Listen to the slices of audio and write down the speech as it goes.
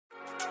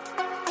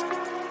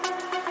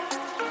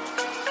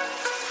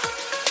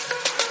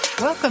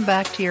Welcome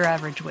back to Your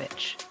Average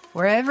Witch,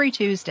 where every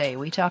Tuesday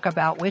we talk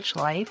about witch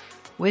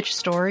life, witch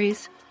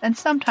stories, and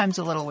sometimes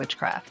a little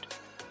witchcraft.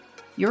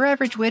 Your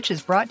Average Witch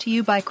is brought to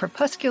you by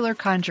Crepuscular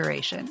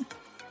Conjuration.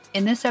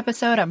 In this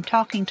episode, I'm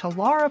talking to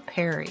Laura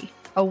Perry,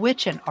 a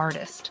witch and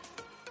artist.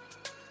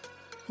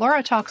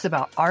 Laura talks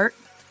about art,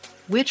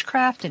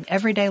 witchcraft in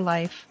everyday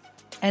life,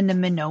 and the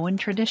Minoan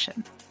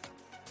tradition.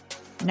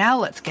 Now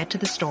let's get to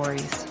the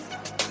stories.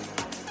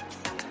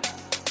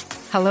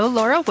 Hello,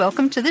 Laura.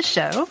 Welcome to the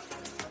show.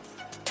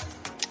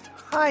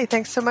 Hi,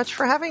 thanks so much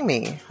for having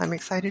me. I'm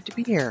excited to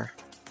be here.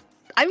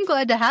 I'm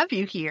glad to have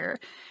you here.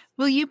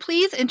 Will you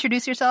please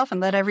introduce yourself and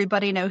let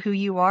everybody know who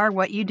you are,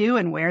 what you do,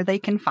 and where they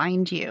can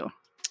find you?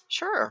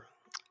 Sure.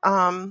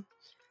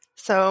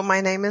 So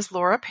my name is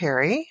Laura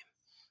Perry.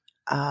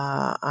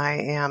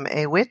 I am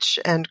a witch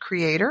and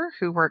creator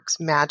who works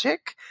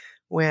magic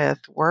with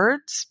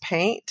words,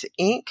 paint,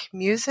 ink,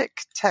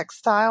 music,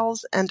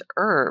 textiles, and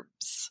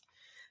herbs.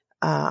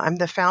 I'm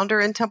the founder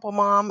and temple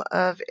mom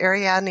of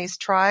Ariadne's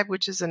tribe,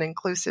 which is an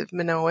inclusive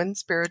Minoan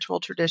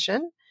spiritual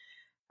tradition.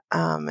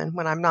 And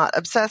when I'm not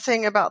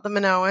obsessing about the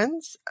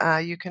Minoans,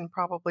 you can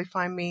probably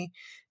find me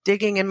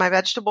digging in my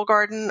vegetable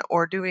garden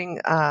or doing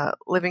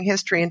living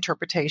history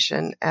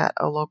interpretation at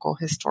a local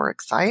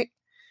historic site.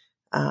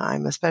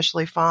 I'm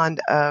especially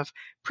fond of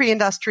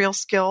pre-industrial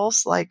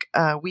skills like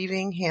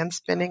weaving, hand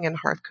spinning, and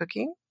hearth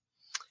cooking.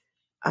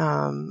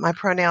 My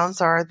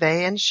pronouns are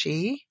they and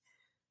she.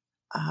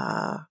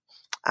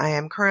 I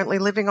am currently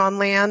living on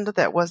land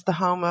that was the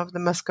home of the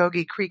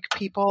Muskogee Creek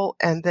people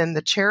and then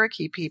the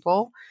Cherokee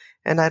people,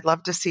 and I'd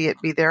love to see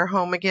it be their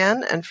home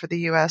again and for the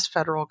U.S.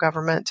 federal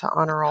government to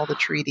honor all the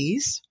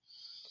treaties.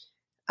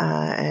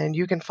 And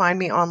you can find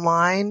me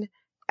online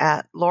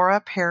at Laura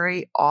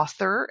Perry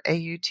Author,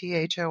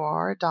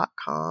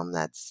 AUTHOR.com.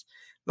 That's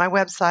my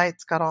website.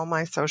 It's got all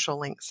my social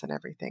links and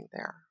everything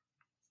there.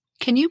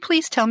 Can you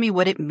please tell me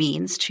what it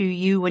means to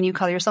you when you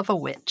call yourself a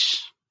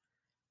witch?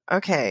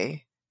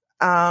 Okay.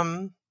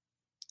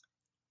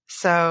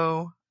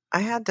 So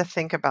I had to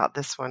think about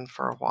this one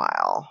for a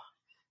while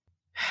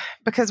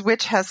because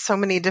witch has so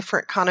many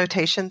different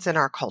connotations in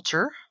our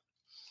culture.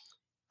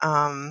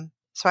 So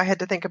I had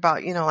to think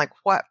about, like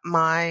what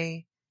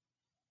my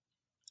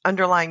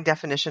underlying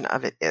definition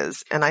of it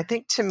is. And I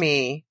think to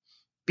me,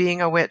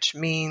 being a witch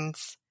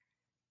means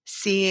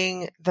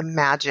seeing the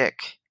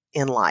magic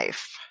in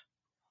life.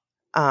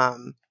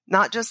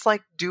 Not just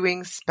like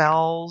doing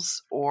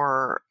spells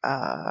or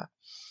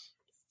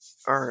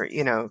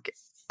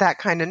that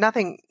kind of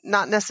nothing,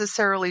 not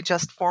necessarily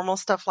just formal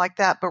stuff like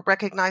that, but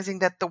recognizing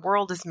that the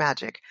world is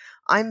magic.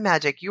 I'm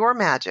magic. You're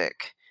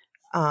magic.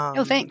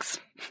 Oh, thanks.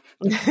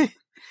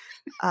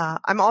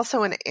 I'm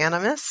also an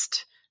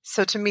animist.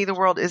 So to me, the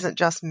world isn't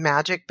just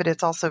magic, but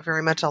it's also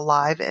very much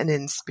alive and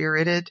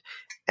inspirited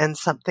and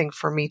something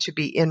for me to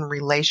be in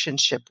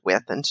relationship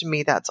with. And to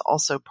me, that's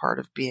also part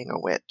of being a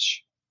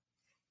witch.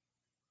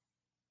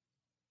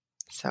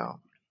 So.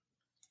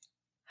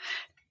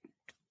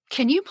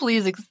 Can you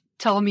please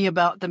tell me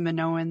about the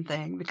Minoan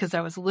thing? Because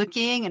I was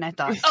looking and I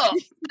thought, oh,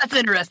 that's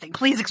interesting.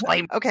 Please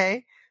explain.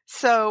 Okay.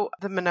 So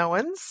the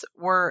Minoans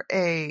were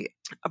a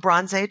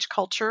Bronze Age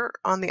culture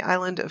on the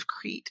island of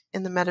Crete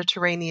in the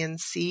Mediterranean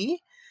Sea.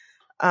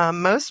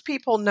 Most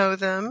people know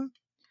them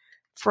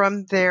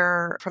from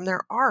their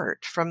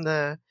art, from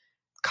the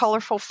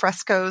colorful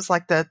frescoes,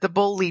 like the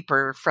Bull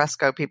Leaper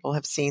fresco. People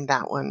have seen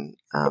that one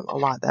a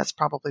lot. That's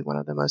probably one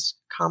of the most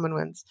common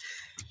ones.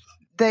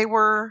 They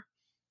were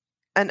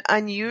an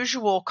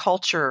unusual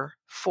culture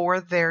for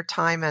their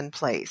time and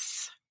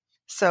place.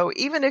 So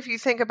even if you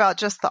think about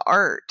just the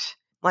art,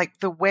 like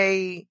the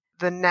way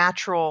the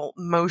natural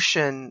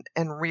motion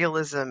and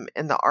realism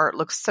in the art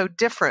looks so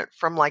different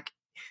from like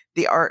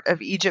the art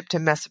of Egypt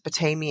and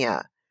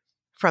Mesopotamia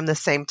from the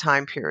same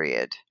time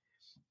period,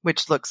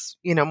 which looks,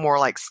 more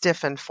like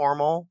stiff and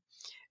formal.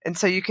 And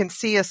so you can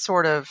see a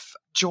sort of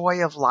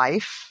joy of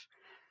life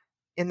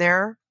in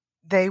there.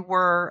 They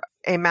were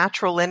a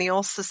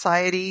matrilineal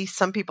society.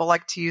 Some people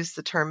like to use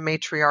the term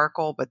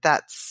matriarchal, but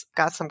that's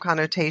got some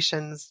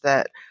connotations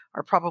that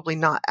are probably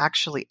not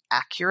actually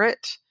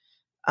accurate.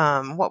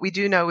 What we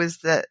do know is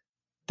that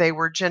they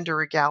were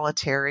gender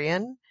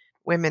egalitarian.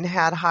 Women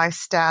had high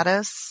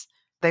status.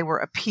 They were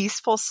a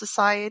peaceful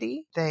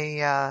society.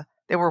 They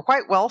were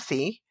quite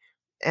wealthy,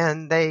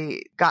 and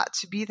they got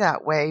to be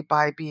that way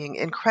by being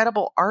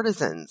incredible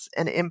artisans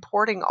and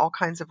importing all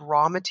kinds of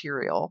raw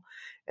material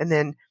and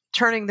then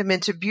turning them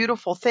into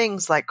beautiful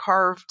things like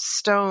carved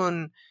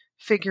stone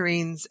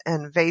figurines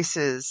and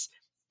vases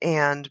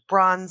and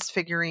bronze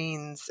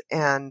figurines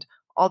and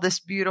all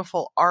this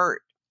beautiful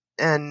art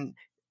and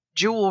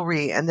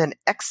jewelry, and then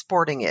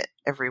exporting it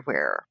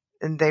everywhere.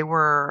 And they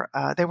were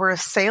a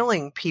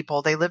sailing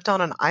people. They lived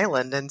on an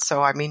island. And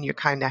so, you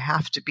kind of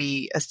have to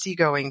be a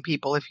seagoing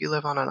people if you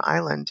live on an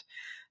island.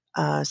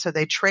 So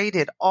they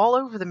traded all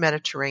over the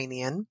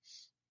Mediterranean.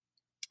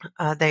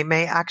 They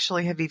may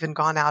actually have even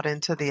gone out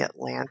into the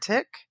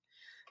Atlantic.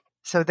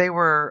 So they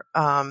were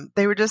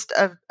just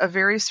a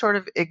very sort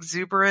of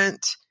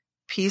exuberant,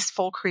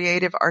 peaceful,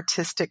 creative,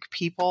 artistic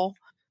people.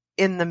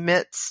 in the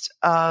midst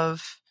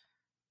of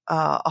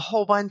a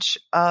whole bunch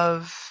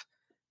of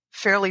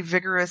fairly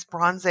vigorous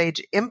Bronze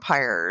Age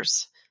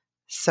empires.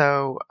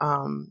 So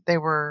they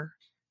were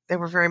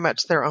very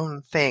much their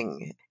own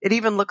thing. It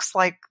even looks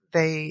like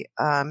they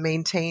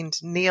maintained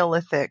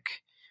Neolithic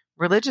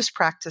religious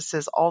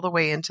practices all the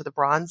way into the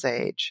Bronze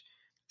Age.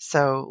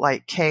 So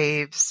like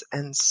caves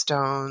and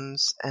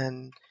stones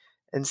and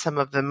some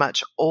of the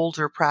much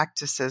older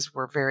practices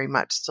were very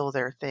much still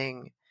their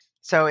thing.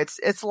 So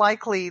it's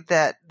likely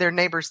that their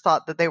neighbors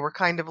thought that they were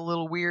kind of a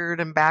little weird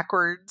and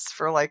backwards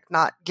for like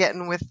not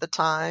getting with the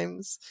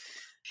times.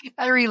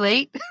 I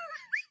relate.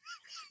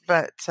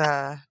 But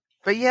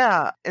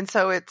yeah, and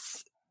so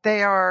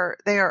they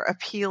are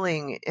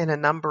appealing in a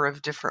number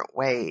of different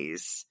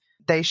ways.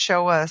 They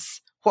show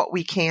us what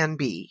we can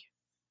be,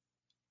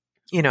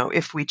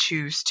 if we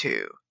choose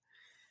to.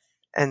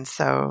 And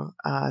so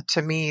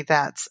to me,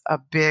 that's a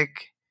big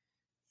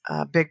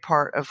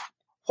part of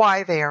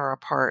why they are a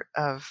part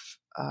of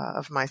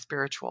my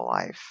spiritual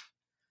life.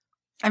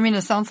 I mean,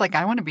 it sounds like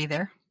I want to be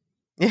there.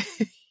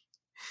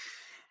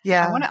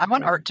 Yeah. I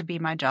want art to be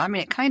my job. I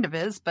mean, it kind of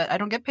is, but I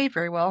don't get paid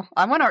very well.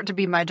 I want art to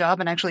be my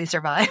job and actually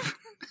survive.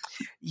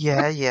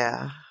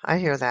 Yeah. I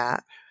hear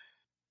that.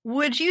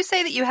 Would you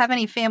say that you have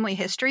any family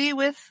history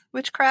with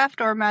witchcraft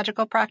or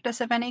magical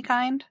practice of any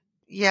kind?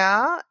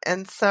 Yeah.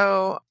 And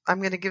so I'm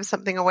going to give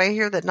something away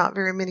here that not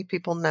very many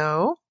people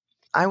know.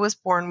 I was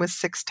born with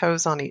 6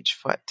 toes on each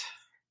foot.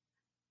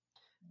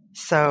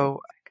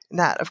 So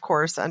that, of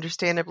course,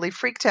 understandably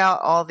freaked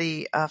out all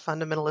the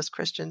fundamentalist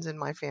Christians in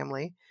my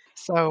family.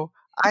 So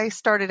I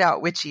started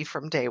out witchy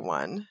from day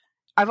one.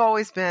 I've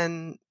always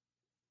been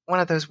one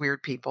of those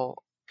weird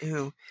people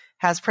who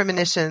has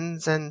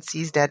premonitions and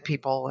sees dead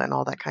people and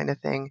all that kind of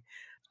thing.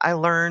 I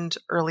learned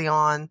early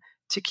on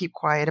to keep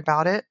quiet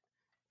about it.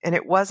 And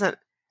it wasn't.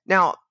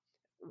 Now,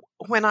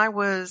 when I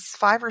was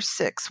 5 or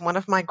 6, one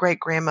of my great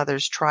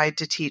grandmothers tried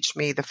to teach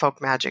me the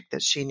folk magic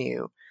that she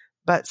knew.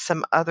 But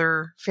some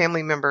other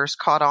family members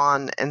caught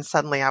on, and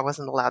suddenly I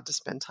wasn't allowed to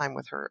spend time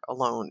with her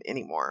alone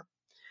anymore.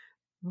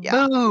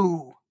 Yeah.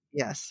 Boo!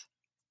 Yes.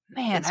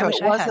 Man, And I so wish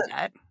it I had wasn't.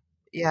 that.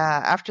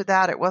 Yeah. After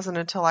that, it wasn't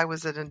until I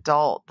was an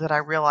adult that I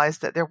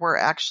realized that there were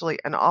actually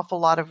an awful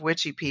lot of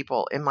witchy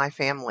people in my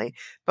family,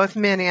 both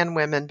men and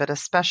women, but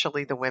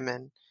especially the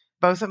women.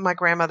 Both of my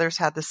grandmothers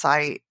had the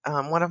sight.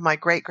 One of my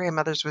great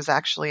grandmothers was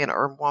actually an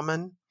herb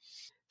woman.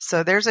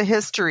 So there's a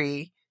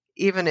history,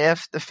 even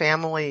if the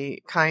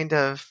family kind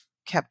of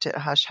kept it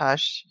hush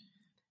hush.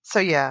 So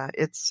yeah,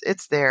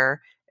 it's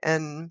there.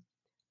 And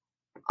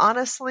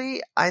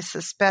honestly, I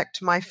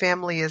suspect my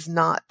family is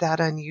not that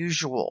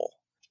unusual.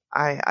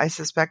 I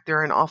suspect there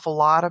are an awful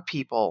lot of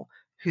people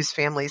whose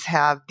families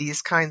have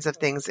these kinds of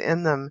things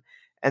in them.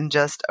 And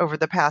just over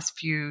the past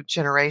few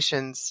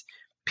generations,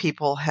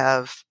 people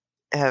have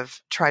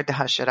tried to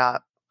hush it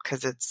up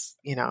because it's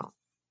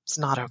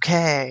not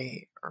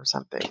okay or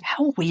something.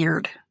 How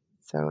weird.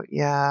 So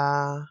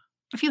yeah.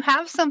 If you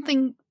have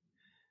something,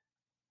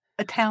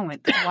 a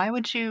talent, why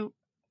would you,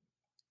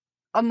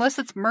 unless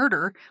it's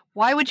murder,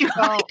 why would you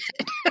hide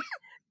it?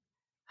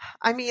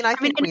 I mean, I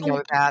think we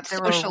know that.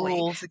 There are Socially.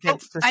 rules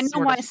against this I know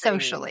sort why of thing.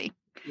 socially.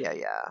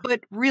 Yeah.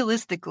 But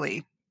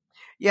realistically,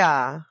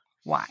 Yeah.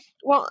 why?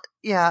 Well,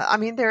 yeah, I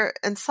mean,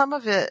 some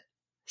of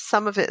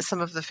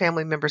the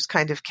family members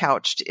kind of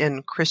couched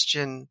in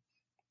Christian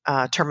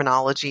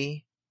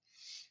terminology.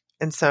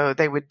 And so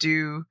they would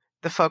do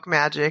the folk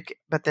magic,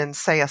 but then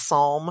say a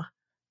psalm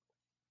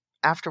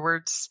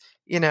afterwards,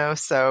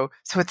 so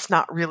it's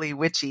not really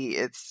witchy.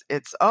 It's,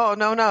 oh,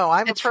 no,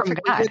 I'm It's a from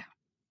perfectly God. good.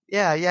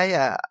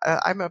 Yeah.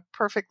 I'm a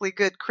perfectly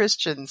good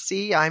Christian.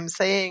 See, I'm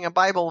saying a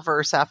Bible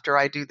verse after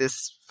I do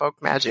this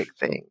folk magic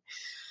thing.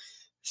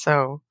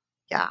 So,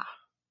 yeah.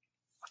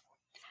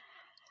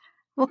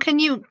 Well, can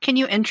you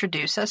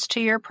introduce us to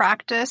your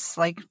practice?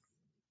 Like,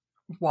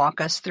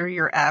 walk us through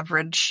your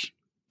average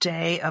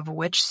day of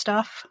witch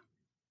stuff?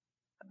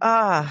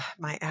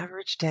 My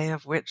average day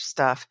of witch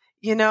stuff.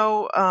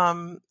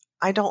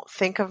 I don't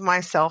think of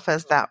myself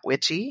as that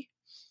witchy.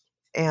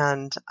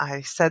 And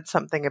I said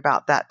something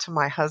about that to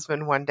my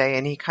husband one day,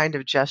 and he kind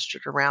of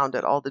gestured around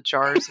at all the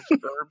jars of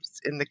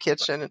herbs in the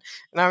kitchen. And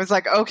I was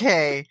like,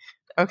 okay.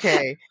 But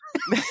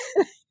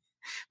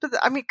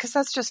I mean, because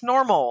that's just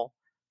normal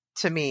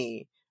to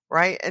me,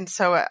 right? And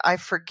so I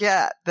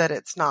forget that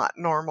it's not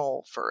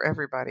normal for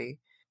everybody.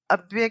 A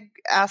big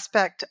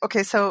aspect.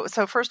 Okay, so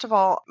first of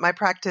all, my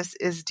practice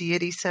is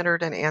deity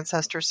centered and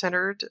ancestor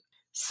centered.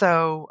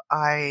 So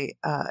I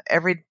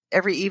every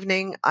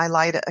evening I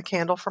light a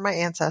candle for my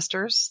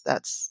ancestors.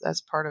 That's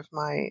part of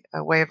my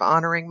way of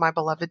honoring my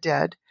beloved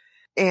dead,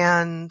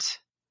 and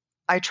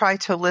I try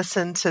to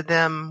listen to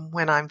them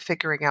when I'm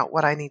figuring out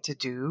what I need to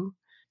do,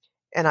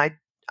 and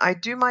I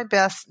do my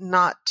best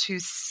not to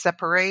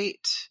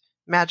separate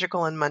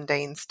magical and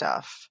mundane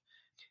stuff.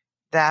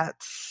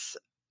 That's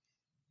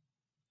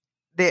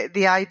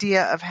the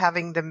idea of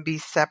having them be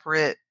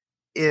separate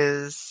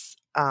is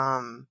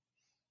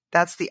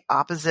that's the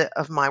opposite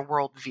of my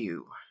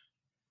worldview.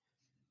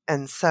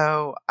 And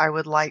so I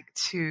would like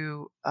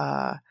to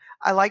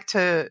I like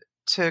to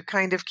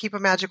kind of keep a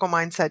magical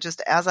mindset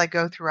just as I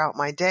go throughout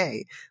my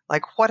day.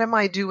 Like, what am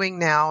I doing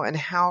now, and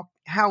how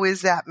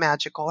is that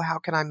magical? How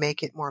can I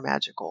make it more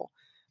magical?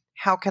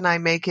 How can I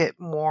make it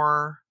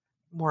more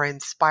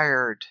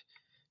inspired?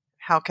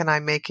 How can I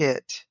make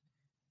it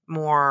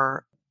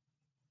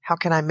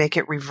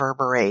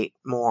reverberate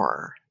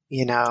more,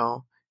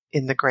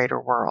 in the greater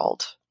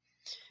world?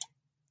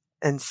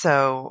 And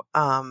so,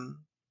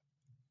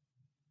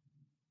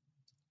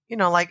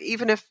 like,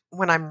 even if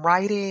when I'm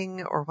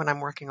writing or when I'm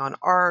working on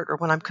art or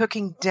when I'm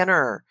cooking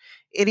dinner,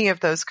 any of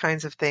those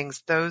kinds of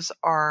things, those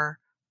are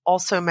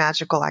also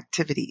magical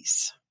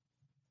activities.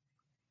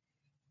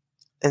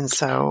 And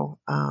so,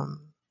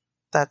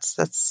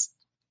 that's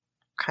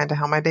kind of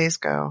how my days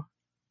go.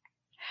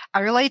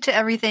 I relate to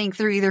everything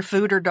through either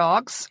food or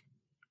dogs.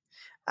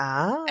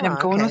 And I'm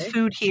going with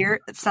food here.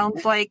 It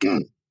sounds like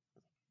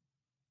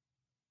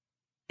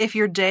if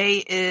your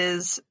day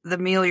is the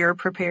meal you're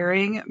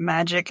preparing,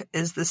 magic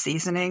is the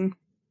seasoning.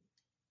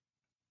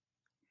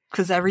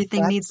 Because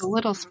everything needs a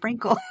little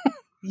sprinkle.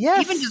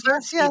 Yes. Even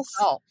desserts need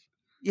salt.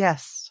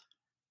 Yes.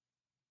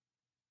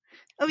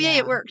 Oh, yay,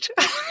 it worked.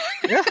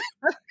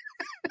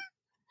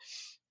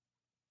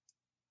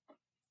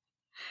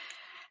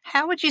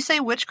 How would you say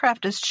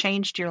witchcraft has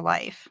changed your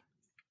life?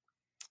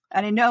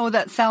 And I know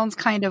that sounds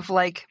kind of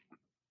like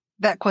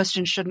that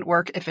question shouldn't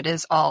work if it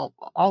is all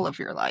of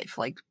your life,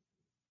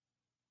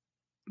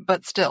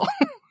 but still.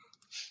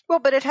 Well,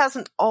 but it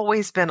hasn't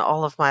always been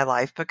all of my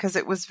life, because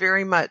it was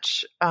very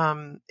much,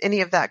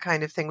 any of that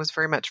kind of thing was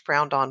very much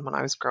frowned on when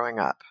I was growing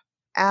up.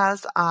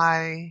 As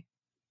I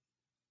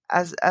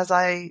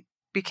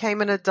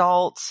became an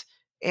adult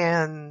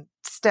and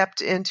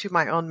stepped into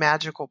my own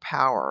magical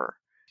power,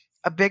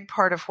 a big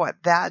part of what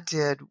that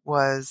did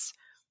was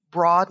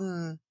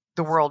broaden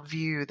the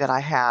worldview that I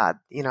had,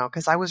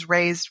 because I was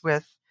raised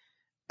with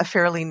a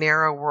fairly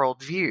narrow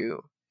worldview,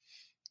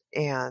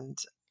 and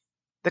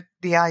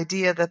the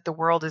idea that the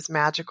world is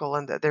magical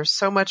and that there's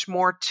so much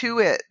more to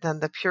it than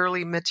the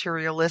purely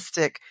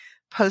materialistic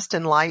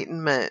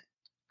post-enlightenment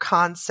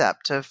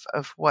concept of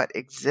what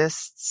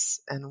exists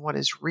and what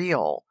is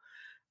real.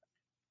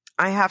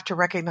 I have to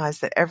recognize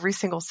that every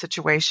single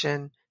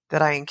situation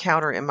that I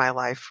encounter in my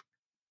life,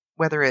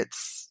 whether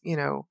it's,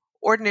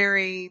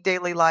 ordinary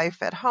daily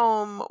life at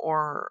home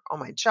or on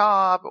my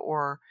job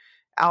or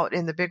out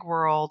in the big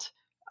world,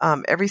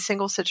 every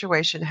single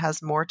situation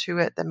has more to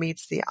it than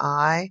meets the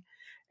eye.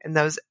 And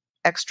those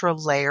extra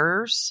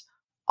layers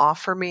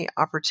offer me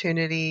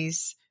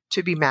opportunities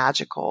to be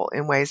magical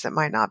in ways that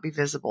might not be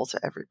visible to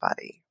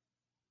everybody.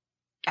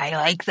 I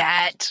like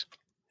that.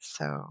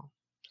 So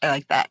I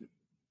like that.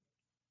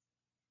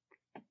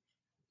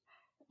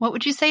 What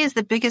would you say is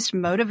the biggest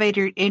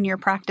motivator in your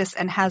practice,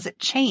 and has it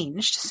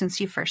changed since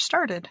you first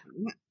started?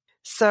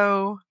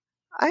 So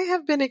I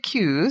have been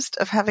accused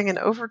of having an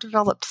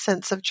overdeveloped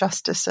sense of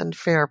justice and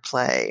fair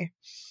play.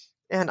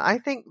 And I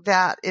think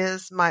that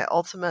is my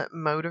ultimate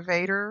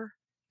motivator.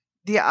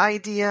 The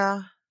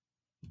idea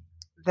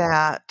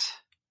that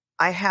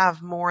I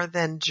have more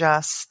than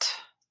just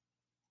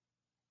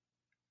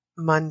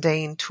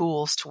mundane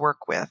tools to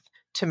work with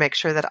to make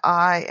sure that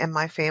I and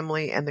my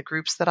family and the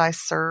groups that I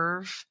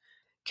serve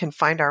can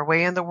find our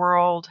way in the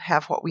world,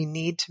 have what we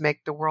need to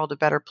make the world a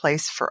better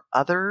place for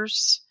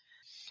others.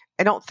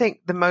 I don't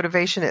think the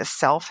motivation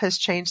itself has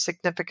changed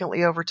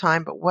significantly over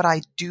time, but what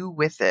I do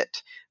with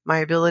it, my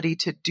ability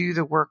to do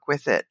the work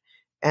with it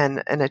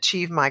and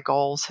achieve my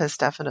goals has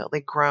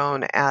definitely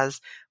grown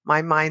as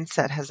my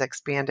mindset has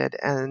expanded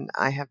and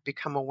I have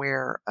become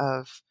aware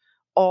of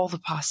all the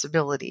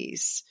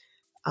possibilities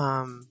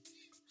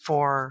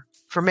for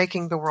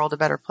making the world a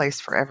better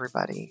place for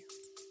everybody.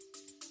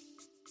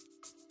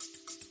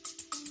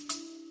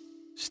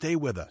 Stay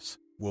with us.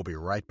 We'll be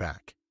right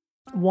back.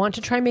 Want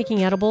to try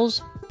making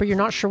edibles, but you're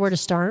not sure where to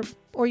start?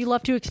 Or you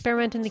love to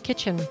experiment in the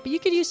kitchen, but you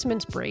could use some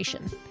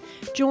inspiration?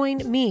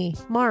 Join me,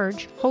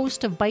 Marge,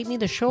 host of Bite Me,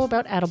 the show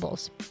about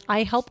edibles.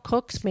 I help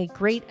cooks make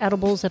great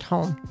edibles at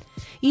home.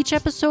 Each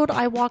episode,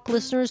 I walk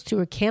listeners through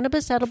a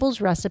cannabis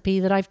edibles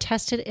recipe that I've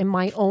tested in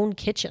my own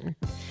kitchen.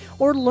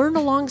 Or learn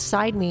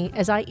alongside me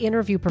as I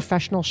interview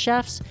professional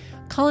chefs,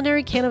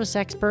 culinary cannabis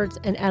experts,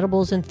 and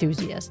edibles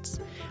enthusiasts.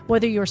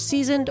 Whether you're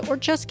seasoned or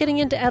just getting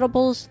into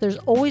edibles, there's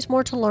always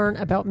more to learn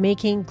about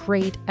making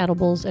great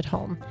edibles at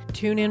home.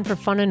 Tune in for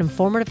fun and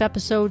informative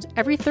episodes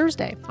every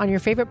Thursday on your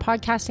favorite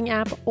podcasting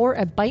app or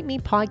at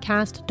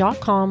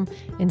bitemepodcast.com,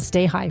 and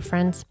stay high,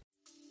 friends.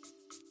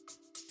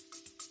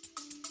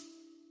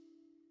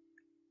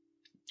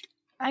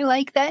 I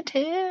like that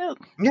too.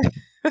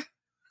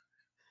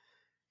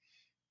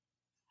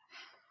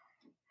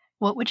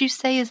 What would you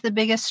say is the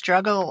biggest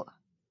struggle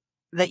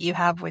that you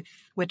have with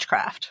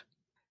witchcraft?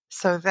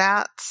 So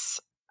I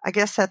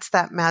guess that's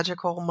that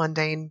magical,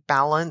 mundane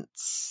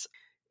balance.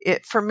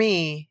 For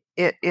me,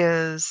 it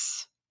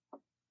is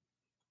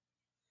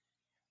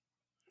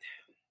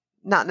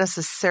not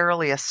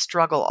necessarily a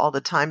struggle all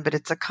the time, but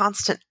it's a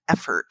constant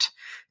effort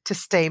to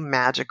stay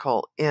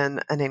magical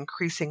in an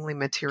increasingly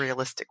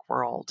materialistic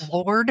world.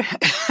 Lord.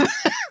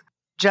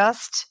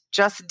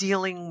 just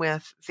dealing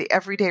with the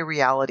everyday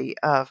reality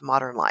of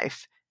modern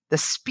life, the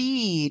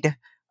speed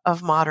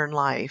of modern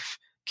life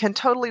can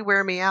totally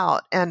wear me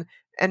out. And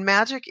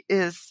magic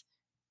is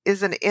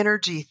an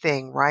energy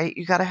thing, right?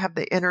 You got to have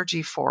the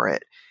energy for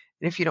it.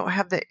 And if you don't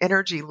have the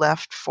energy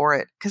left for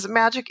it, because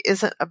magic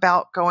isn't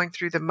about going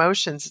through the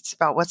motions, it's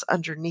about what's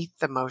underneath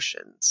the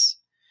motions.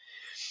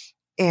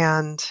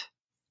 And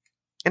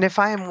if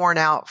I am worn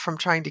out from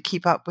trying to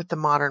keep up with the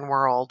modern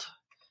world,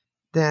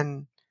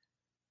 then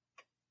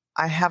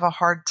I have a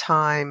hard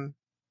time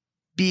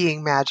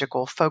being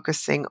magical,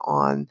 focusing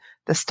on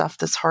the stuff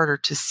that's harder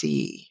to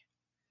see,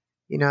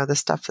 the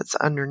stuff that's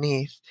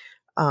underneath.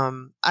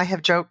 I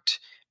have joked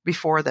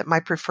before that my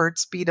preferred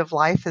speed of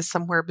life is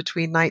somewhere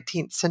between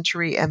 19th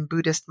century and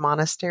Buddhist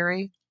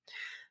monastery.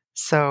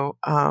 So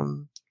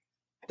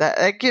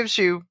that gives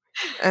you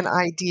an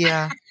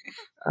idea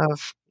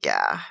of,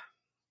 yeah.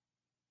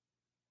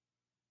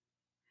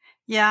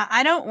 Yeah,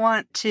 I don't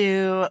want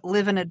to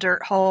live in a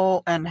dirt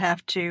hole and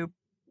have to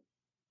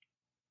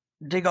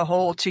dig a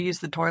hole to use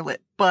the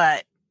toilet,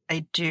 but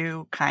I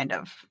do kind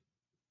of.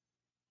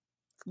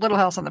 Little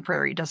House on the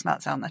Prairie does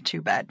not sound that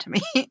too bad to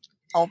me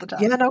all the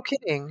time. Yeah, no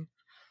kidding.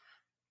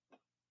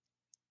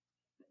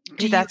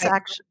 That's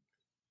actually.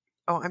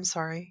 Oh, I'm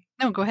sorry.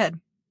 No, go ahead.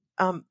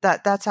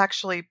 That's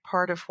actually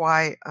part of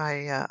why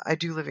I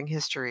do living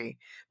history.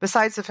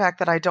 Besides the fact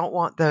that I don't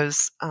want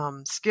those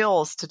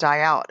skills to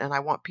die out, and I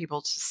want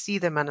people to see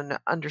them and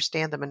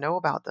understand them and know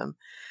about them.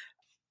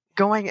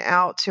 Going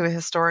out to a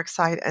historic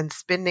site and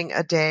spending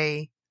a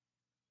day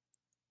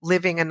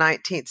living a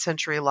 19th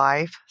century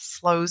life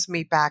slows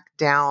me back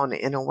down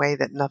in a way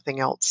that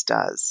nothing else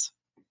does.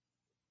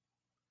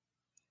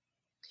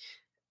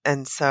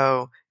 And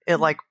so it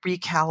like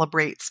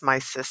recalibrates my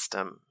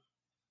system.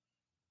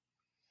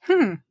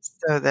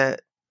 So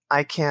that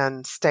I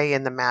can stay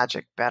in the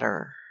magic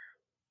better.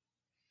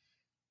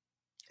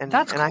 And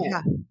that's cool.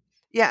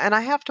 And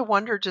I have to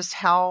wonder just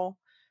how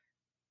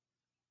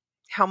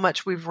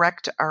much we've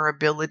wrecked our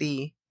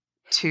ability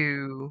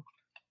to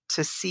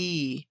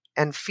see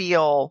and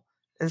feel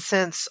and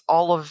sense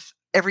all of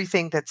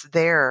everything that's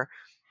there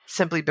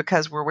simply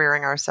because we're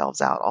wearing ourselves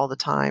out all the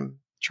time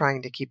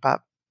trying to keep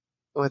up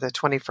with a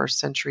 21st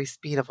century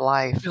speed of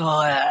life.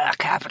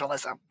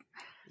 Capitalism.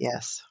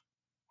 Yes.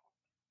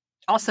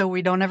 Also,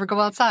 we don't ever go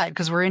outside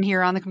because we're in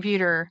here on the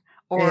computer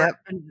or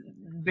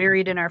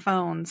buried in our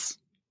phones,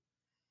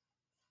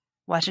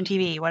 watching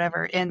TV,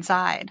 whatever,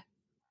 inside.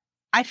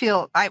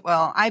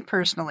 I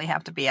personally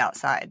have to be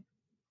outside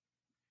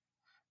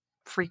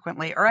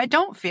frequently, or I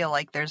don't feel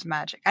like there's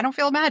magic. I don't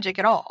feel magic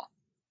at all.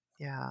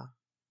 Yeah.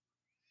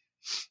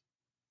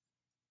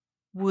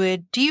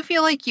 Do you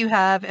feel like you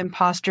have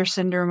imposter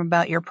syndrome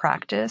about your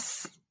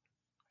practice?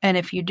 And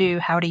if you do,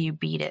 how do you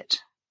beat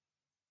it?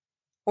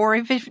 Or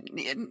let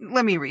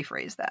me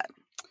rephrase that.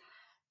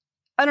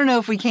 I don't know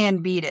if we can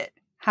beat it.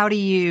 How do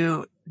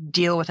you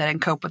deal with it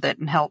and cope with it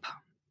and help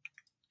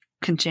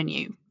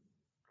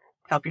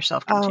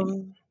yourself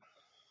continue?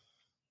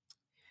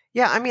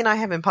 Yeah, I mean, I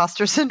have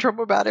imposter syndrome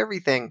about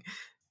everything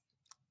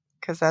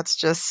because that's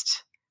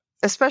just,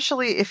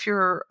 especially if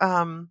you're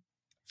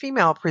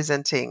female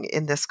presenting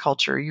in this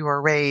culture, you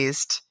are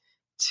raised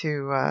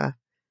to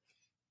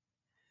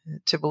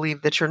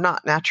believe that you're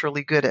not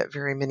naturally good at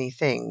very many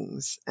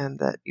things and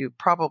that you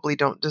probably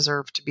don't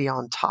deserve to be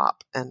on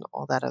top and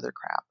all that other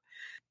crap.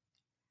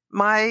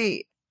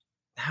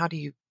 How do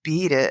you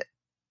beat it?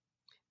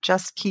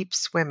 Just keep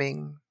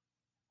swimming.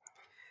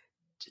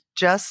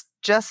 Just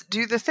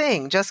do the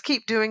thing. Just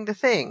keep doing the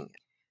thing.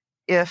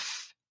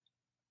 If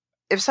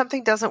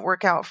something doesn't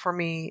work out for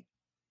me,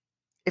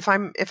 if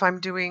I'm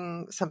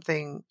doing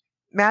something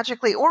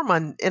magically or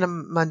in a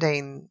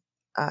mundane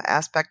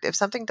aspect, if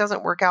something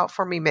doesn't work out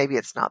for me, maybe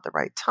it's not the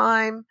right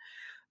time.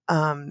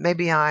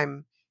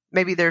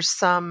 Maybe there's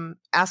some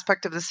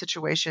aspect of the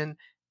situation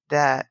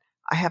that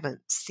I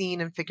haven't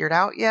seen and figured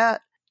out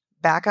yet.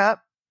 Back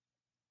up,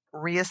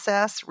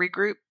 reassess,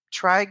 regroup,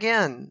 try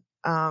again.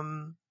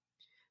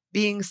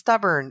 Being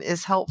stubborn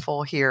is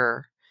helpful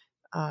here.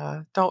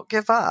 Don't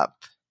give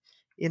up.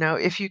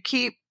 If you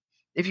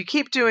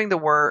keep doing the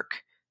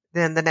work,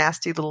 then the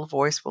nasty little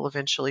voice will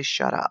eventually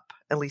shut up,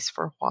 at least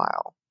for a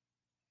while.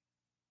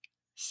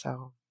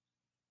 So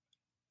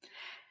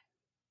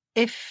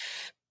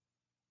if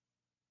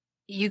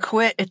you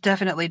quit, it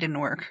definitely didn't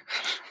work.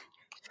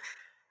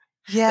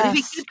 Yes. But if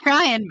you keep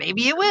trying,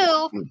 maybe it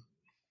will.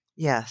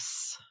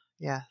 Yes.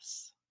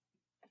 Yes.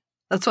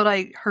 That's what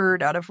I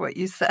heard out of what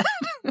you said.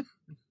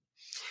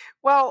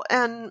 Well,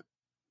 and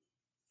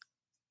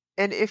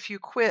if you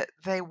quit,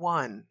 they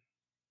won.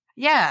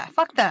 Yeah,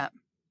 fuck them.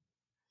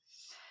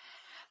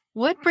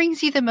 What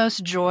brings you the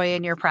most joy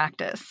in your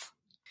practice?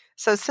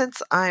 So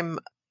since I'm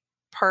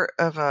part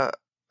of a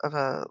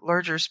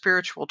larger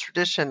spiritual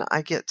tradition,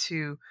 I get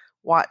to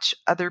watch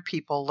other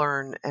people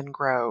learn and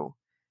grow.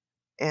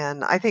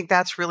 And I think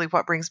that's really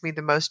what brings me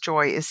the most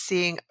joy, is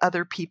seeing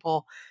other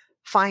people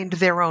find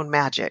their own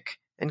magic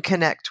and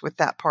connect with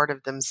that part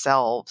of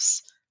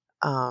themselves.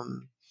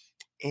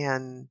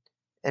 And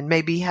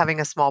maybe having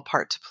a small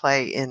part to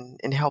play in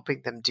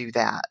helping them do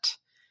that.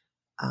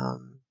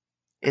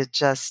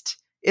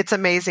 It's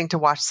amazing to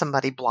watch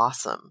somebody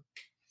blossom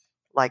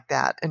like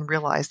that and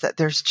realize that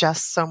there's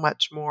just so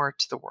much more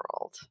to the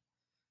world.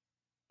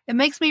 It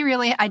makes me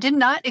really, I did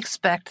not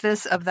expect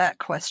this of that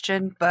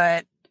question,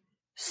 but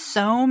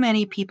so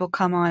many people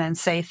come on and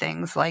say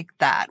things like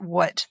that,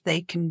 what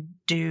they can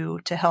do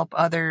to help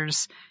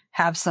others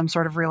have some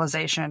sort of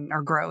realization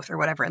or growth or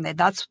whatever. And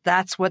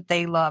that's what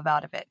they love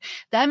out of it.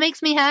 That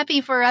makes me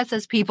happy for us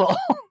as people.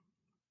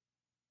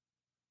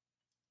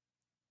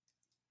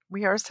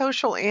 We are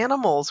social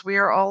animals. We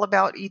are all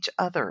about each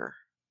other.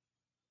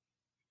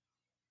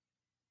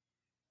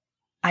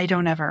 I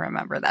don't ever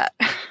remember that.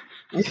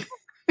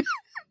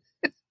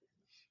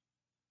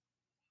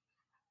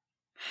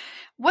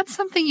 What's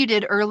something you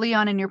did early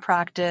on in your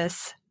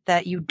practice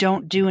that you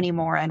don't do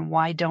anymore, and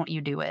why don't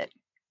you do it?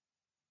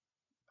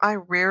 I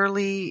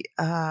rarely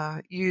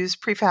use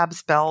prefab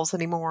spells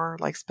anymore,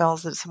 like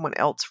spells that someone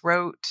else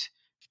wrote.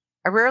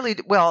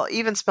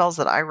 Even spells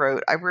that I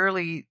wrote, I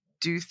rarely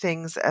do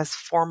things as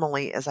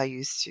formally as I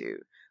used to.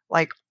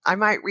 Like, I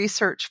might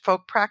research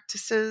folk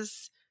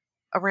practices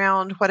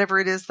around whatever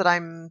it is that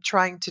I'm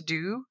trying to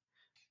do,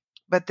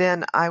 but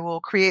then I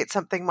will create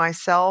something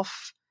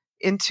myself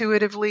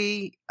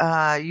intuitively,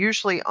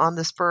 usually on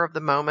the spur of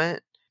the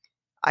moment.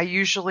 I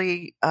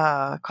usually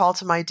call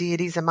to my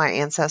deities and my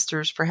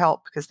ancestors for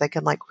help because they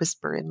can like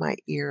whisper in my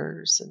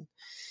ears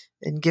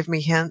and give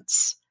me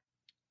hints.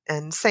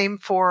 And same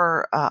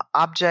for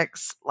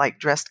objects like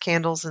dressed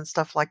candles and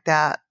stuff like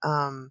that.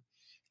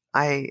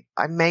 I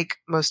make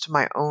most of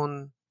my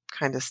own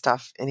kind of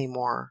stuff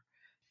anymore.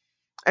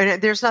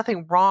 And there's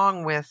nothing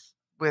wrong with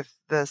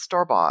the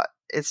store-bought.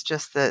 It's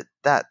just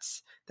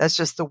that's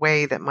just the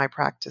way that my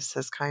practice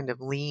has kind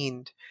of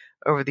leaned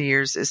over the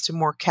years, is to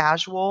more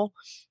casual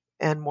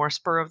and more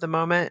spur of the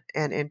moment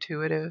and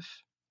intuitive.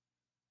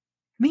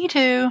 Me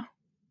too.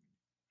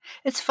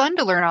 It's fun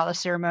to learn all the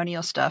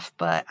ceremonial stuff,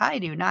 but I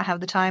do not have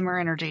the time or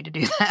energy to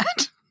do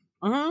that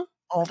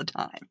all the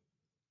time.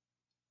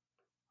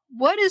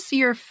 What is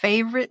your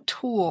favorite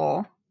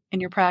tool in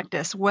your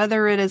practice,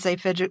 whether it is a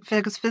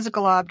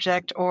physical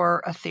object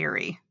or a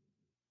theory?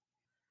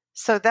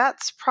 So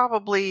that's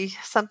probably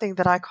something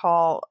that I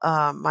call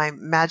my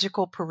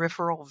magical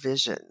peripheral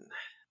vision.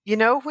 You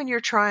know, when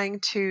you're trying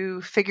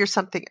to figure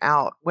something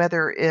out,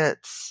 whether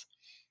it's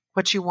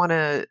what you want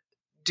to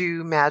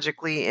do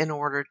magically in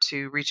order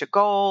to reach a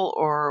goal,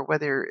 or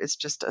whether it's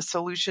just a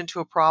solution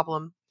to a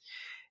problem,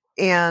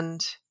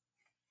 and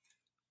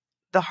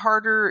the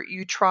harder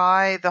you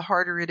try, the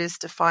harder it is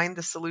to find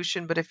the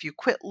solution. But if you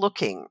quit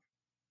looking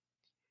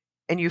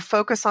and you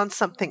focus on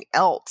something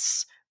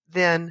else,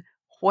 then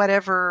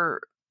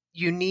whatever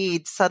you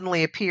need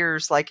suddenly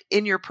appears like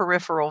in your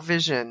peripheral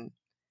vision.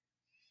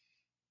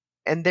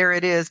 And there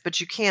it is, but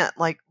you can't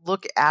like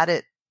look at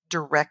it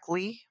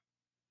directly.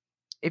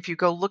 If you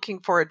go looking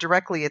for it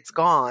directly, it's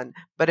gone.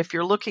 But if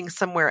you're looking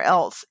somewhere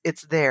else,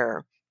 it's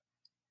there.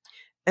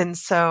 And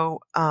so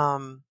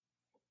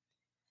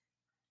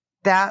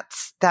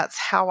that's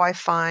how I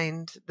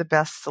find the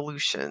best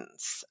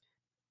solutions.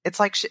 It's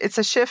like it's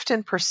a shift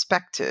in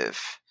perspective.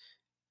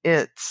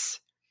 It's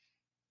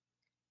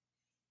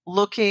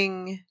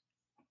looking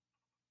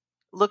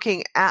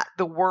at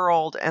the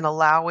world and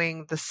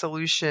allowing the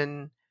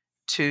solution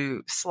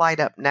to slide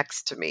up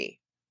next to me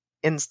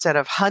instead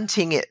of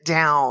hunting it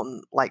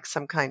down like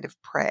some kind of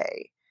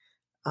prey.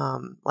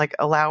 Like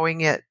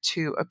allowing it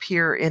to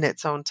appear in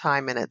its own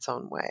time, in its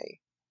own way.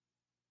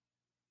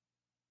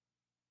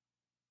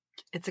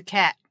 It's a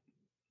cat.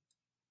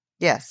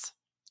 Yes.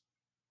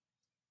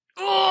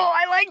 Oh,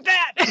 I like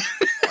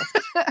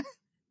that.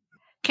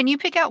 Can you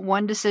pick out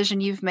one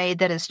decision you've made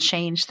that has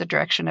changed the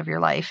direction of your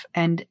life?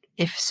 And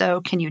if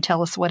so, can you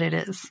tell us what it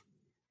is?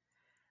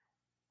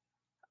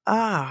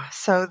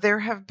 So there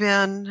have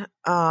been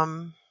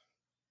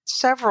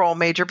several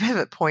major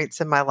pivot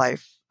points in my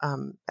life,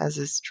 as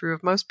is true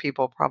of most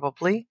people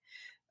probably.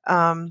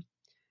 But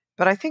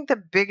I think the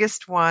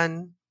biggest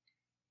one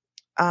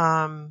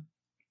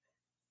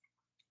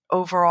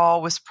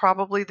overall was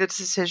probably the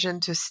decision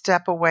to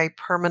step away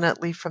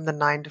permanently from the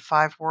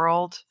 9-to-5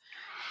 world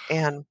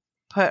and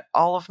put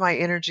all of my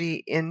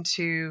energy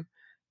into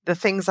the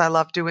things I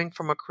love doing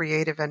from a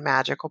creative and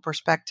magical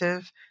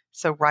perspective.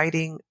 So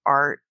writing,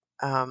 art,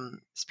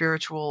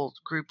 spiritual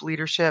group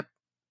leadership,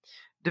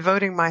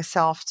 devoting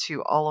myself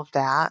to all of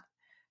that,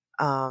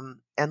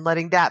 and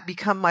letting that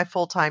become my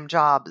full-time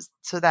job.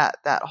 So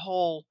that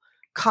whole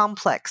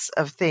complex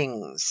of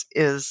things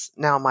is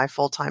now my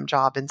full-time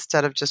job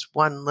instead of just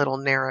one little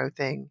narrow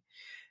thing.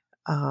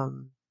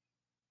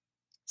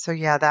 So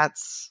yeah,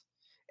 that's,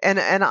 and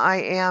I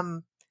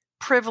am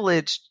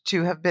privileged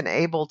to have been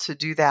able to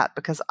do that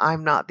because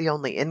I'm not the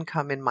only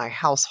income in my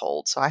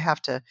household. So I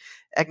have to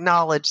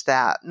acknowledge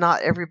that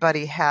not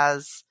everybody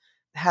has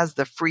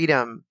the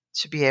freedom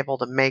to be able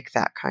to make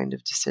that kind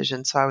of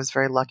decision. So I was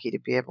very lucky to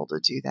be able to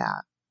do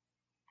that.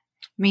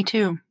 Me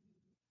too.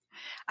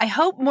 I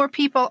hope more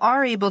people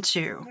are able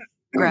to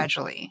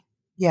gradually.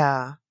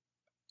 Yeah.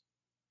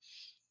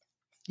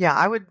 Yeah,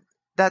 I would.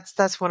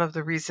 That's one of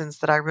the reasons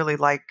that I really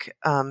like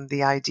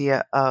the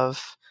idea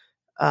of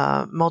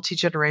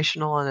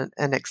multi-generational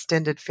and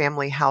extended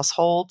family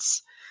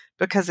households,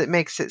 because it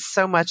makes it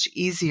so much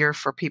easier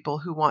for people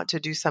who want to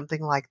do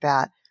something like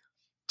that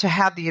to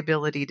have the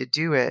ability to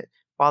do it,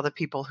 while the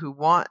people who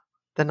want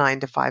the 9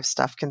 to 5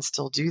 stuff can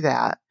still do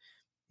that.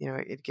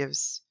 It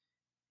gives.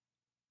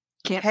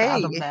 Can't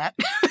fathom Hey, that.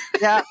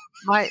 yeah,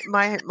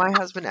 my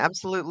husband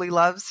absolutely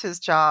loves his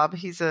job.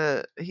 He's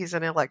an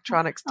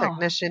electronics Oh,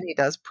 technician. He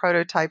does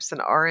prototypes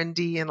and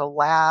R&D in a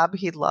lab.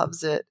 He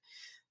loves it.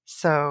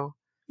 So,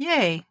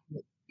 yay.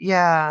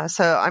 yeah.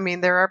 So, I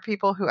mean, there are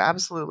people who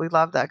absolutely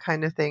love that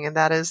kind of thing, and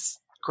that is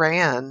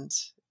grand.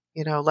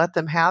 Let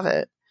them have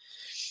it.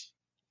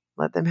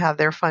 Let them have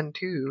their fun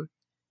too.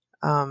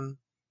 Um,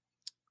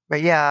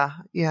 but yeah,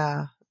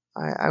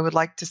 I would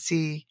like to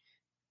see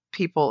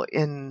people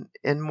in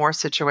more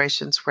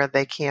situations where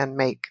they can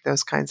make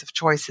those kinds of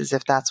choices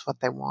if that's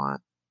what they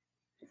want.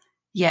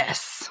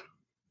 Yes.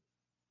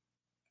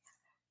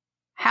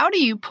 How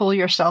do you pull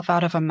yourself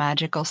out of a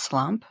magical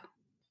slump?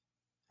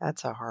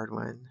 That's a hard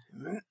one.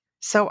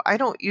 So I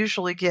don't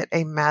usually get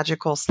a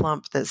magical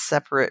slump that's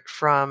separate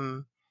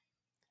from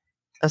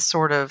a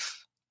sort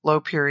of low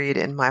period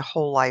in my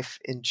whole life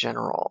in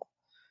general.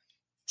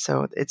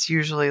 So it's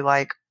usually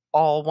like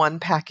all one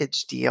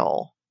package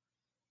deal,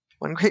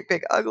 one great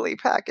big ugly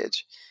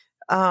package.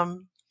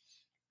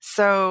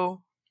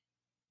 So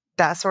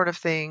that sort of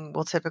thing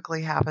will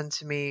typically happen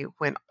to me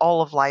when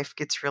all of life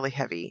gets really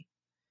heavy.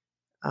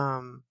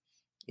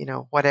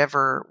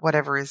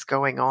 Whatever is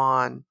going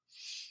on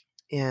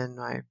in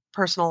my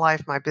personal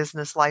life, my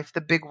business life,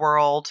 the big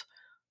world,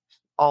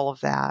 all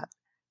of that.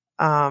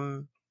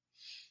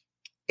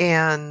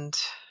 And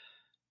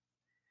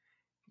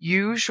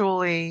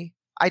usually,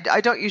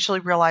 I don't usually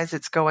realize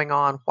it's going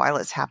on while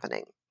it's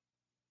happening.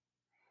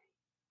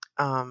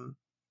 And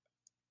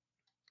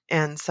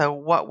so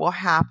what will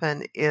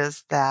happen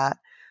is that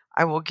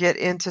I will get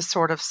into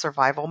sort of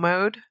survival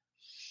mode,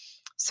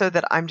 so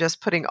that I'm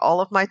just putting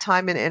all of my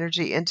time and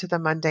energy into the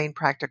mundane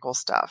practical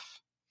stuff.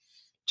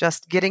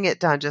 Just getting it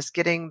done, just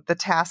getting the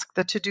task,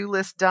 the to-do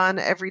list done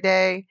every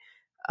day,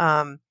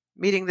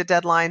 meeting the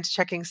deadlines,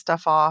 checking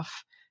stuff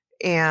off,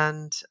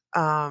 and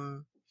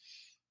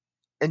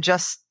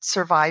just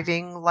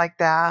surviving like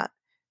that.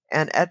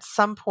 And at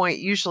some point,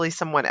 usually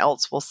someone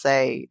else will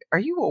say, "Are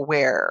you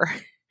aware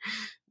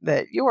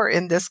that you are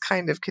in this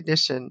kind of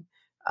condition?"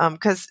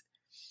 Because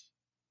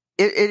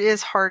it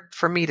is hard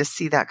for me to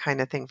see that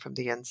kind of thing from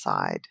the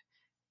inside.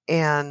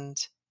 And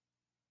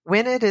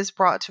when it is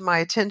brought to my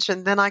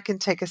attention, then I can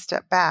take a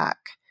step back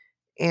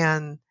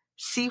and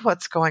see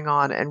what's going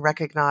on and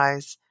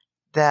recognize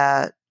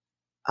that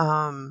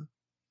I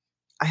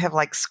have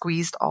like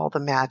squeezed all the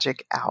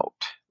magic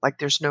out. Like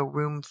there's no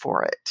room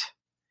for it,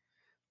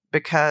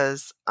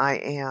 because I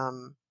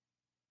am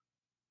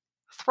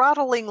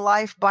throttling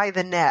life by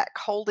the neck,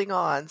 holding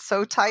on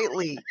so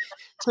tightly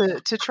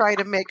to try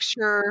to make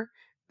sure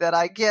that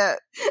I get,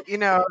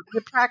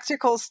 the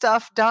practical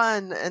stuff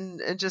done,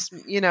 and just,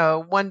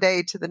 one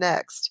day to the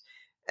next.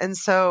 And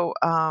so,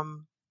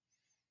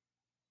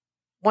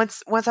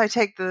 once I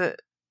take the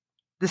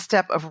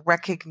step of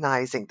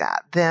recognizing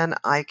that, then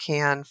I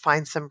can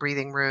find some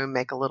breathing room,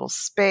 make a little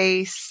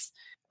space,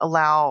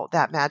 allow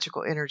that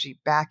magical energy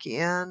back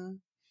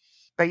in.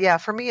 But yeah,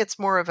 for me, it's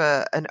more of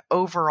an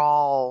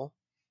overall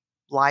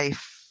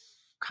life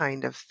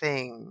kind of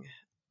thing.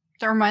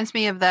 That reminds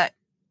me of that.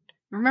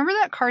 Remember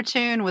that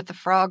cartoon with the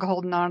frog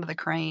holding onto the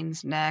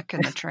crane's neck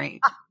and the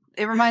train?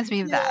 It reminds me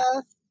of that.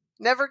 Yes.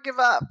 Never give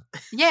up.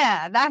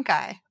 Yeah, that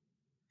guy.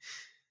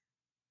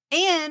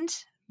 And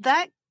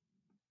that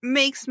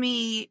makes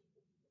me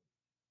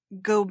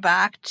go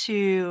back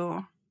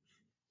to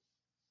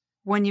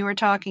when you were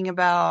talking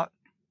about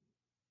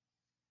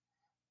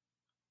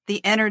the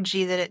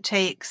energy that it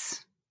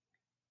takes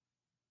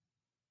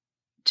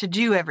to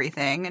do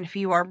everything. And if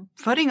you are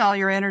putting all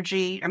your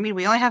energy, I mean,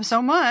 we only have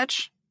so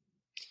much.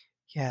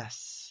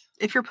 Yes.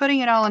 If you're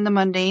putting it all in the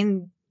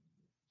mundane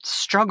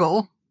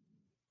struggle,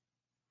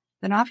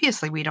 then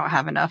obviously we don't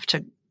have enough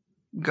to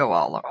go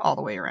all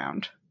the way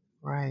around.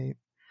 Right.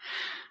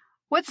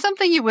 What's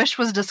something you wish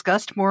was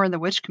discussed more in the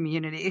witch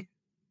community?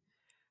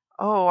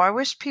 Oh, I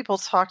wish people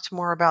talked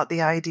more about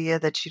the idea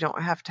that you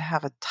don't have to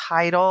have a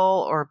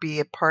title or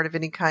be a part of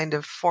any kind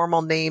of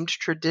formal named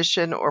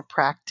tradition or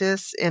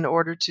practice in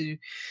order to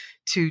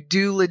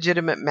do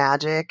legitimate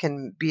magic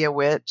and be a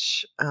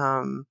witch.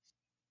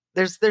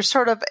 There's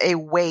sort of a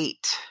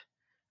weight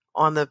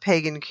on the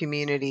pagan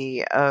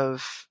community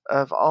of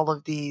all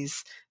of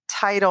these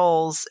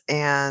titles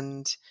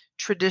and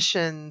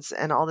traditions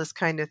and all this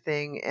kind of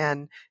thing.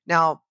 And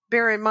now,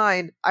 bear in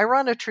mind, I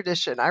run a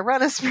tradition. I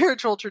run a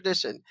spiritual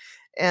tradition,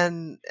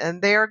 and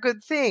they are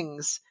good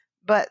things,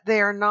 but they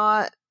are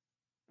not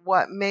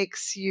what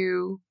makes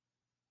you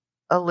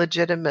a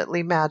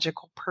legitimately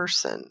magical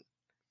person.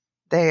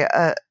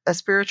 A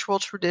spiritual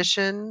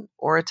tradition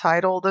or a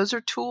title, those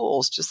are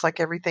tools just like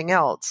everything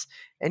else.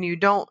 And you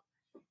don't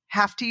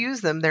have to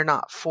use them. They're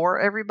not for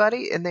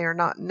everybody, and they are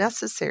not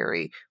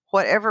necessary.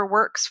 Whatever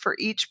works for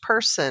each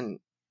person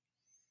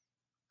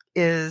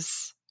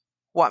is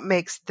what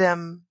makes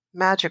them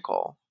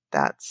magical.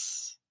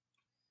 That's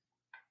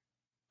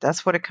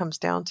what it comes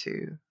down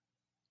to.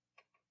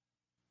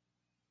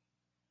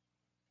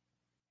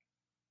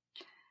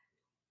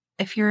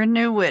 If you're a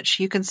new witch,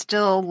 you can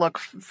still look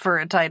for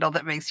a title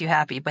that makes you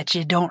happy, but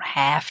you don't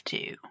have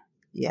to.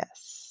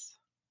 Yes.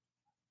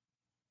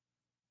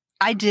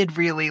 I did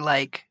really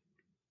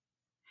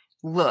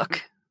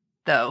look,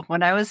 though.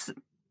 When I was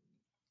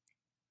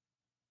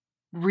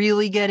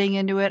really getting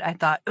into it, I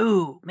thought,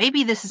 ooh,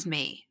 maybe this is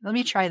me. Let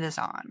me try this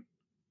on.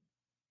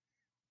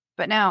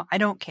 But now I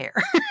don't care.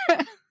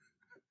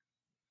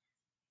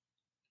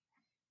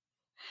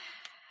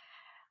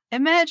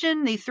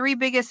 Imagine the 3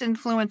 biggest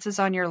influences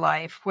on your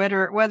life,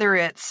 whether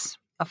it's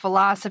a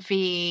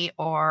philosophy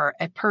or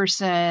a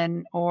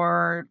person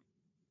or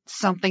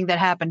something that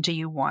happened to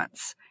you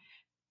once.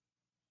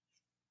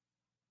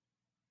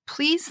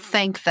 Please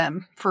thank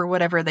them for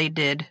whatever they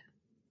did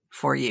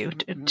for you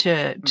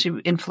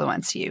to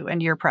influence you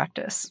and your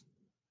practice.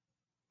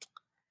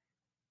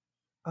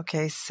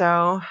 Okay,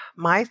 so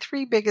my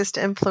 3 biggest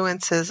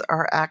influences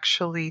are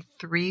actually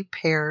 3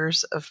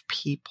 pairs of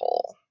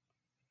people.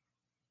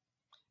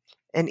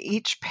 And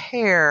each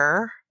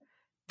pair,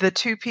 the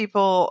 2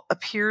 people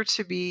appear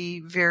to be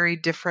very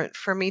different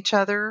from each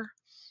other,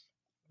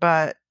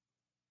 but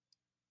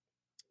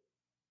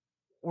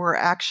were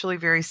actually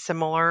very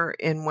similar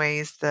in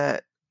ways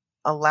that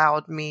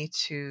allowed me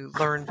to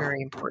learn very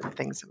important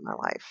things in my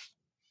life.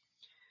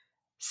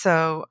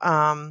 So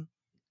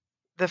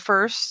the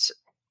first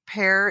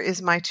pair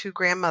is my 2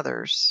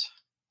 grandmothers,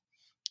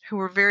 who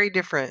were very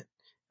different.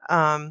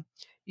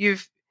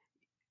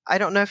 I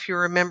don't know if you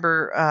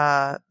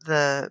remember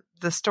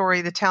the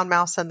story, The Town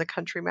Mouse and the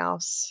Country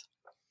Mouse,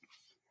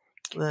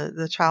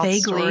 the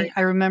child's Vaguely, story.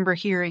 I remember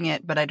hearing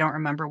it, but I don't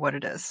remember what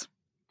it is.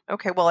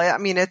 Okay, well, I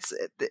mean,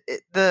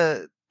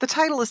 the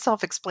title is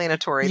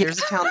self-explanatory. Yeah. There's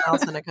a town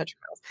mouse and a country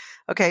mouse.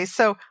 Okay,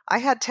 so I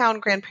had town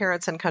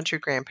grandparents and country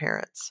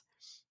grandparents,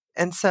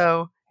 and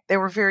so they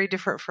were very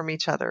different from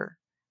each other.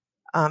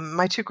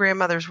 My 2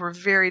 grandmothers were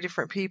very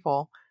different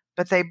people,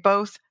 but they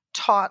both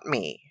taught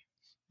me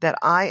that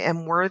I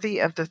am worthy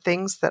of the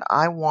things that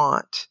I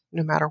want,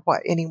 no matter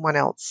what anyone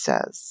else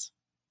says.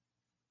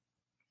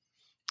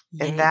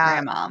 Yay, And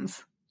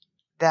grandmoms.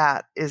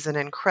 that is an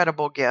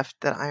incredible gift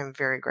that I am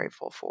very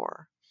grateful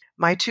for.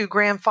 My 2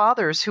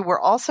 grandfathers, who were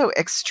also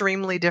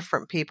extremely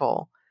different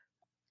people,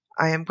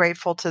 I am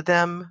grateful to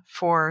them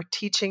for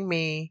teaching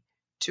me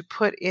to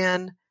put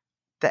in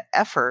the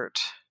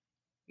effort.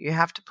 You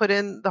have to put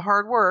in the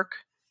hard work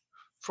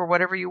for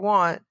whatever you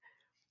want,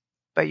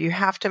 but you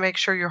have to make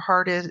sure your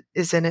heart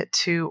is in it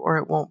too, or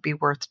it won't be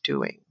worth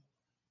doing.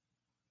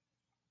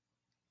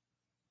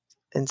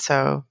 And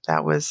so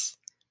that was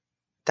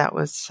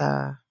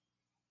a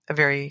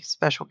very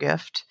special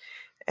gift.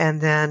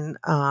 And then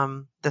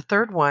the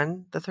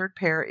third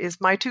pair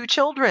is my 2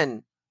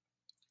 children,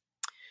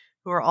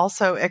 who are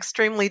also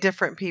extremely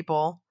different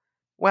people.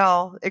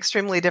 Well,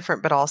 extremely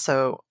different, but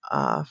also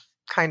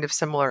kind of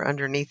similar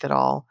underneath it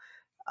all.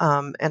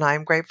 And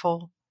I'm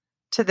grateful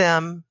to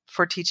them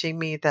for teaching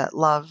me that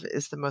love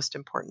is the most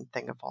important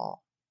thing of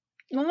all.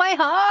 My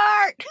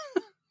heart!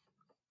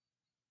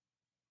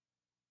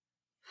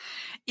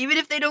 Even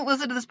if they don't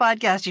listen to this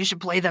podcast, you should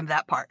play them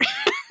that part.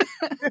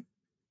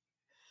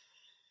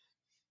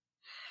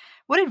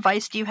 What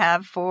advice do you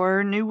have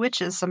for new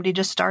witches, somebody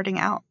just starting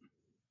out?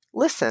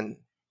 Listen.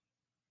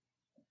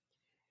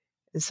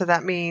 And so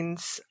that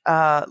means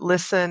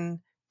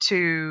listen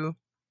to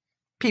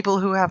people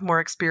who have more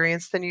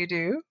experience than you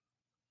do.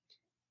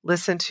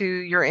 Listen to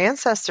your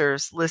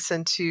ancestors.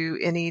 Listen to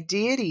any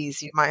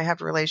deities you might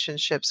have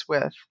relationships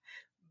with.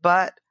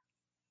 But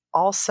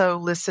also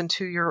listen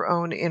to your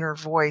own inner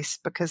voice,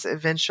 because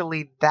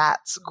eventually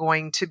that's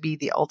going to be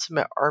the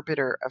ultimate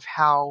arbiter of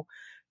how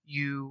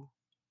you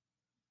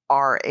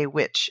are a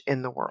witch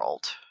in the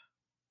world.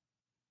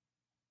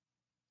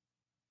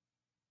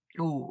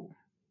 Ooh.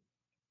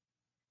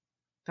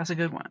 That's a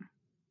good one.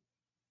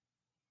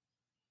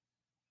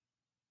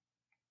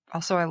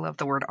 Also, I love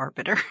the word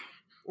arbiter.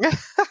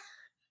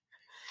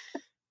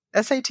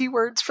 SAT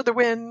words for the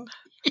win.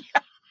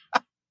 Yeah.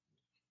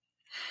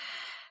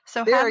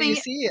 So there, you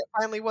see, it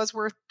finally was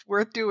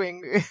worth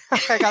doing.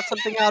 I got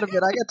something out of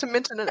it. I got to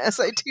mention an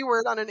SAT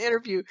word on an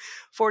interview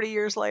 40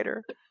 years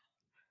later.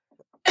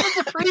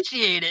 It's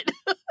appreciated.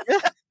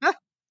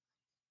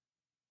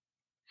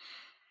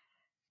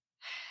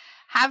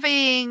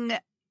 Having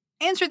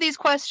answered these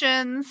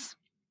questions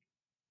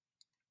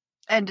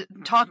and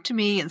talk to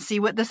me and see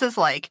what this is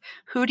like,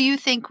 who do you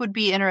think would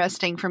be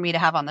interesting for me to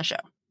have on the show?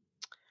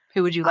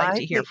 Who would you like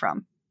to hear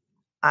from?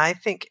 I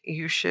think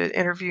you should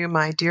interview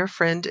my dear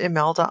friend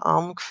Imelda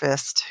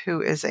Almqvist,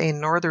 who is a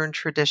Northern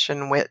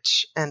tradition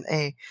witch and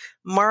a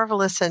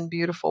marvelous and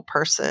beautiful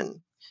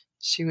person.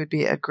 She would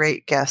be a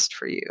great guest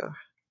for you.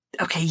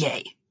 Okay,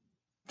 yay.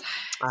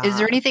 Is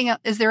there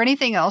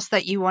anything else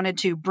that you wanted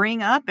to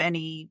bring up?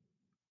 Any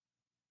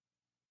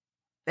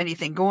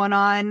anything going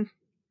on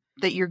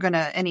that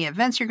any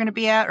events you're going to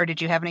be at, or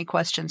did you have any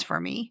questions for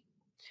me?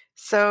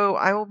 So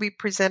I will be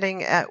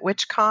presenting at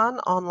WitchCon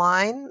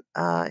online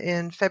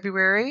in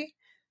February.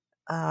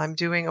 I'm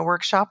doing a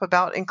workshop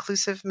about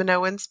inclusive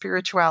Minoan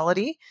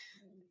spirituality.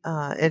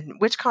 And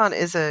WitchCon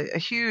is a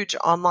huge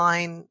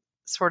online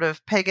sort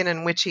of pagan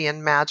and witchy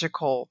and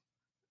magical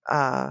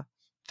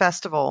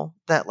festival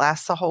that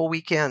lasts a whole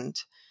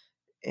weekend.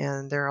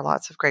 And there are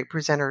lots of great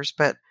presenters,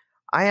 but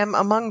I am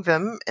among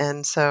them.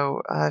 And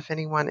so if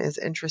anyone is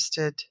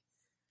interested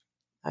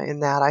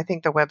in that, I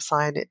think the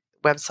website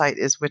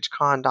is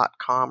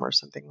witchcon.com or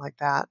something like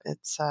that.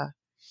 It's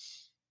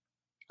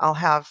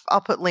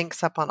I'll put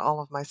links up on all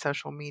of my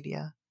social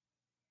media.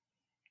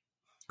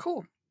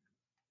 Cool.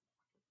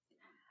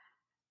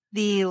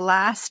 The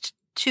last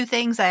two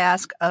things I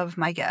ask of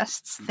my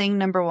guests. Thing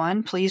number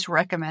one, please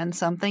recommend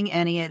something,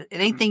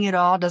 anything at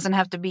all. Doesn't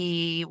have to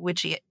be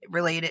witchy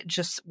related,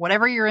 just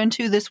whatever you're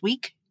into this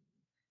week.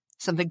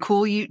 Something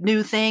cool,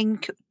 new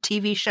thing,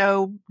 TV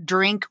show,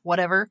 drink,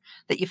 whatever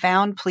that you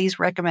found. Please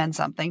recommend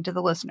something to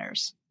the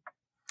listeners.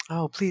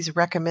 Oh, please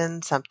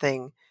recommend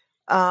something.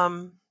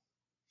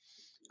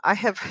 I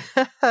have,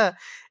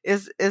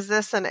 is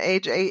this an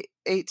age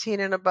 18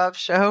 and above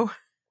show?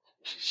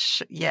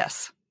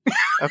 Yes.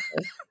 Okay.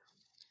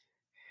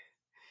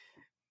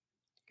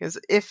 Because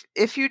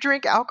if you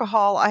drink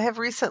alcohol, I have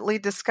recently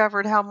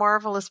discovered how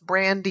marvelous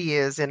brandy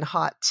is in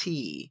hot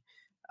tea.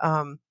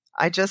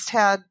 I just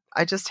had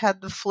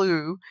the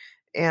flu,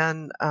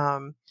 and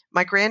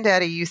my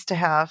granddaddy used to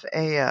have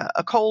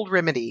a cold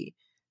remedy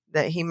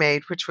that he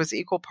made, which was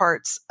equal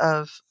parts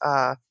of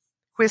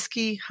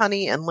whiskey,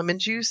 honey, and lemon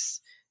juice,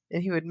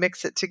 and he would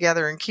mix it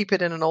together and keep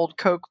it in an old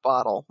Coke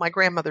bottle. My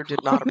grandmother did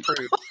not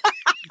approve,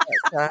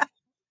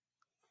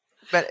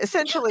 but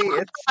essentially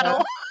it's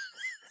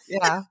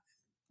yeah.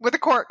 With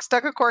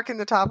stuck a cork in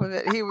the top of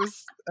it. He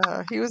was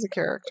a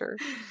character.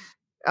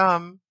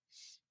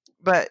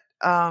 But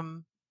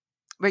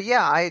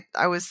yeah,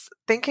 I was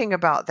thinking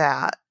about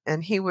that,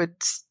 and he would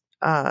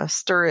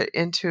stir it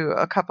into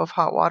a cup of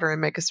hot water and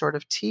make a sort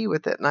of tea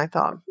with it. And I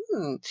thought,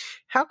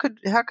 how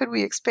could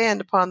we expand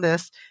upon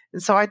this?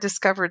 And so I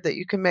discovered that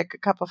you can make a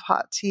cup of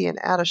hot tea and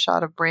add a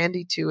shot of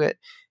brandy to it,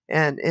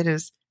 and it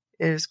is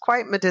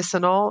quite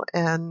medicinal.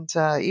 And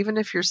even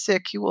if you're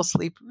sick, you will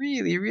sleep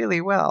really,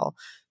 really well.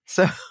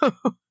 So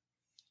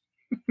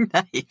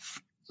nice.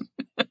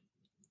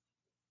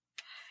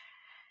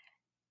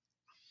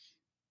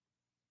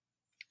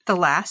 The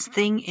last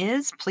thing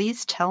is,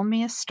 please tell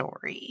me a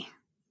story.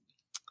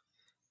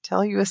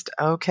 Tell you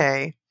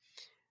okay.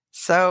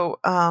 So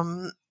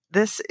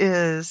this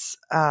is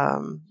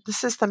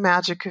the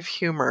magic of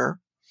humor.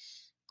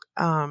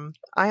 I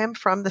am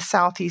from the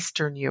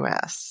southeastern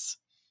U.S.,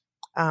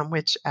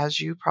 which,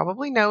 as you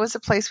probably know, is a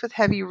place with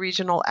heavy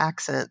regional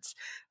accents.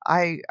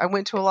 I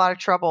went to a lot of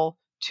trouble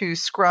to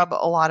scrub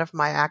a lot of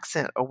my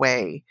accent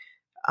away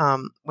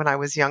when I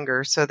was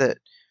younger, so that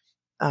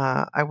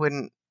I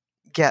wouldn't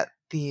get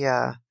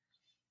the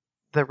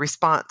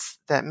response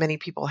that many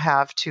people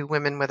have to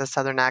women with a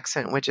Southern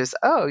accent, which is,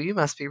 "Oh, you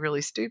must be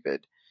really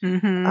stupid."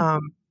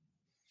 Mm-hmm.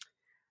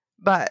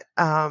 But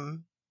I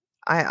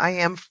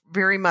am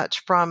very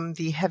much from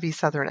the heavy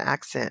Southern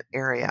accent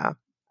area.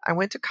 I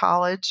went to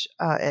college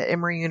at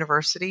Emory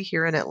University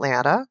here in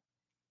Atlanta,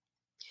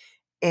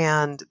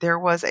 and there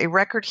was a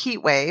record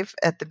heat wave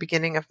at the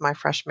beginning of my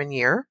freshman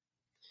year.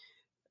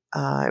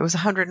 It was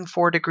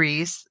 104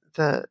 degrees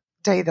the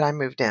day that I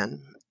moved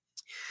in.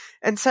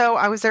 And so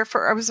I was a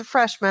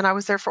freshman. I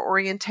was there for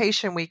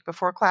orientation week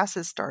before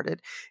classes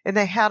started. And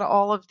they had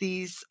all of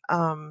these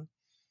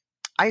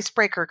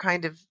icebreaker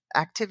kind of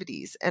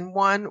activities. And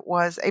one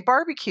was a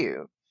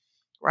barbecue,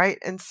 right?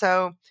 And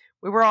so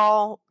we were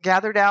all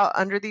gathered out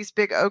under these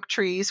big oak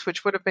trees,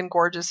 which would have been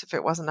gorgeous if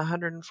it wasn't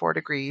 104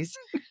 degrees.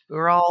 We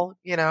were all,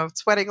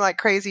 sweating like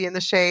crazy in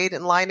the shade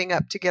and lining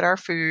up to get our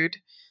food.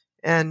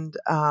 And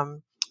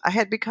I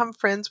had become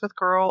friends with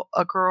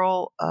a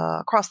girl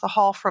across the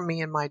hall from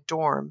me in my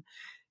dorm.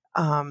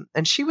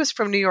 And she was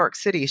from New York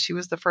City. She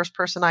was the first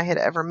person I had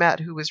ever met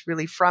who was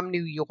really from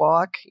New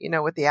York,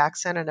 with the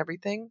accent and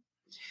everything.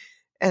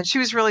 And she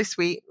was really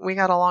sweet. We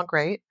got along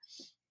great.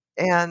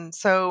 And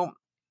so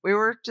we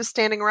were just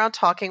standing around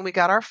talking. We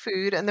got our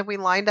food, and then we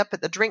lined up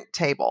at the drink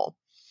table.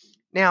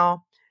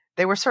 Now,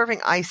 they were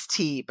serving iced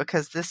tea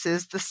because this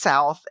is the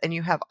South, and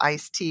you have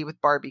iced tea with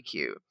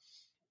barbecue.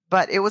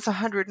 But it was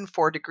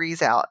 104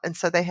 degrees out. And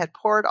so they had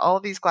poured all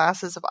of these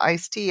glasses of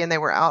iced tea, and they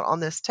were out on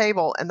this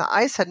table, and the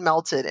ice had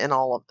melted in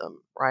all of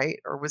them, right?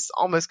 Or was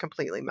almost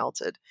completely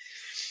melted.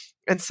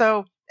 And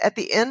so at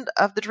the end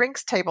of the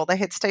drinks table, they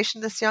had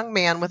stationed this young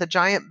man with a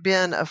giant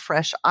bin of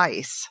fresh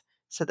ice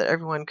so that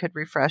everyone could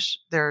refresh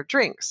their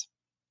drinks.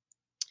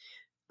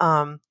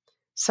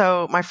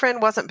 So my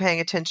friend wasn't paying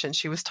attention.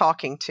 She was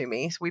talking to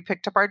me. So we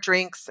picked up our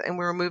drinks, and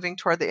we were moving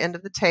toward the end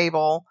of the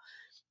table.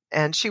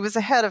 And she was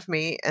ahead of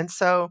me. And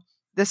so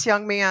this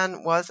young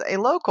man was a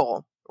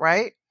local,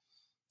 right?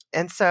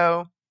 And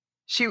so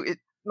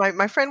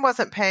my friend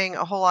wasn't paying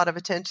a whole lot of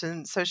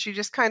attention, so she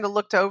just kind of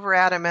looked over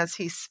at him as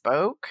he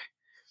spoke.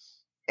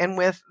 And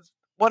with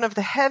one of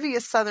the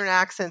heaviest Southern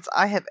accents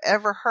I have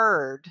ever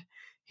heard,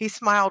 he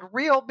smiled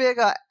real big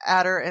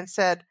at her and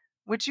said,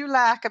 "Would you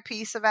like a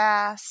piece of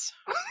ass?"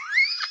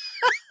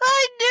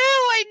 I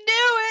knew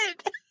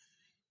it.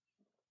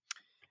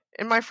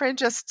 And my friend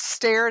just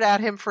stared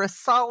at him for a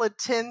solid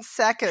 10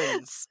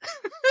 seconds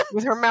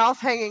with her mouth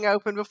hanging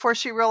open before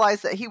she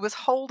realized that he was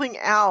holding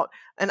out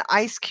an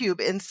ice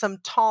cube in some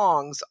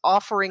tongs,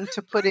 offering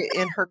to put it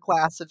in her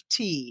glass of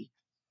tea.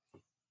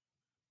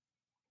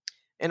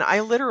 And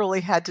I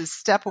literally had to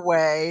step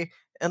away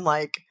and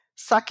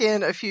suck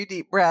in a few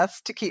deep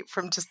breaths to keep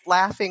from just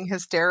laughing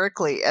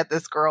hysterically at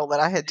this girl that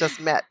I had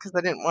just met because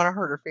I didn't want to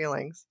hurt her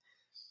feelings.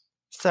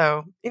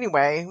 So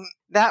anyway,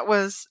 that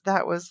was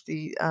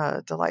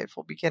the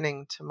delightful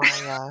beginning to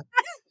my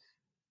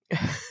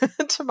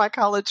to my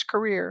college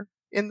career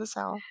in the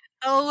South.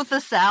 Oh,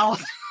 the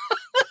South.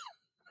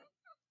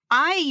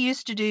 I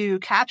used to do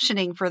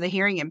captioning for the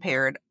hearing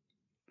impaired,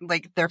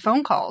 like their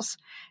phone calls.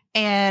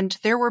 And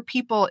there were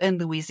people in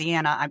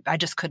Louisiana, I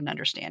just couldn't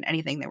understand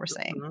anything they were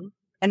saying. Mm-hmm.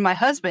 And my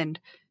husband,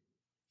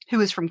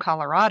 who is from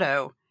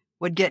Colorado,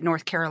 would get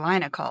North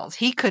Carolina calls.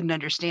 He couldn't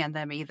understand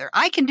them either.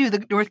 I can do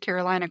the North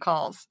Carolina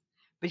calls,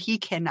 but he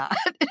cannot.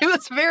 It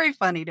was very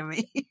funny to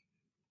me.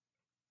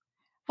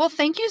 Well,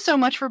 thank you so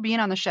much for being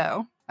on the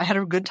show. I had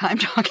a good time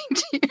talking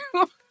to you.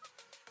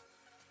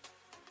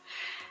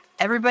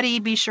 Everybody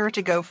be sure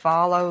to go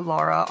follow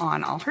Laura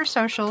on all her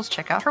socials.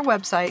 Check out her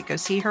website. Go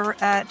see her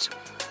at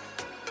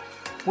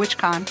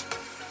WitchCon.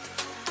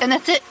 And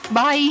that's it.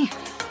 Bye.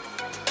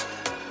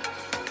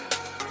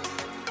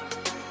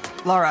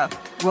 Laura,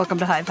 welcome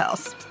to Hive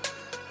House.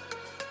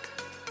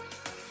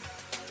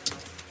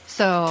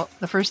 So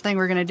the first thing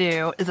we're going to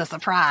do is a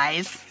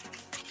surprise.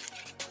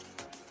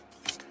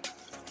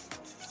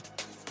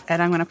 And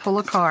I'm going to pull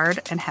a card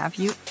and have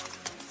you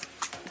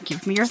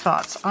give me your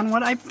thoughts on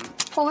what I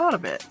pull out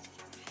of it.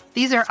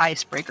 These are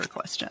icebreaker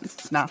questions.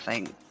 It's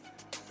nothing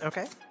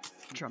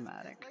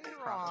dramatic.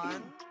 Later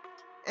on,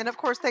 and of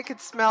course they could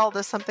smell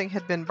that something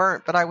had been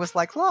burnt, but I was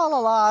like, la la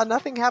la,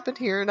 nothing happened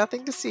here,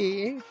 nothing to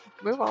see,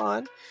 move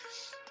on.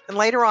 And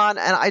later on,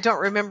 and I don't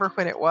remember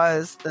when it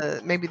was,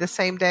 maybe the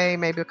same day,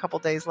 maybe a couple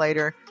days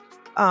later,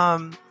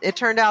 it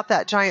turned out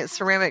that giant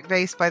ceramic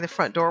vase by the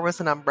front door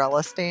was an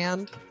umbrella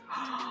stand.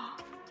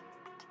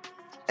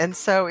 And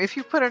so if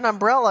you put an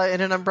umbrella in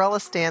an umbrella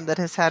stand that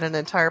has had an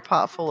entire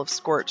pot full of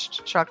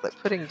scorched chocolate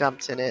pudding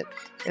dumped in it,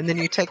 and then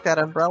you take that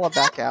umbrella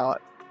back out,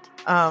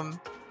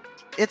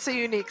 it's a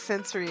unique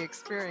sensory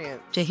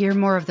experience. To hear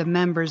more of the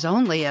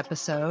members-only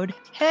episode,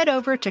 head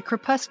over to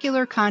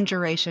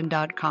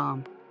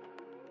crepuscularconjuration.com.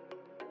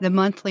 The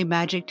monthly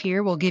magic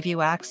tier will give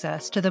you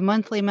access to the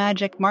monthly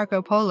magic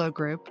Marco Polo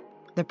group,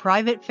 the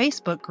private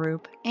Facebook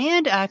group,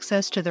 and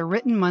access to the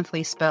written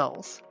monthly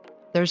spells.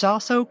 There's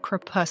also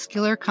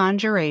Crepuscular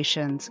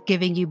Conjurations,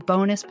 giving you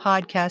bonus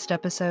podcast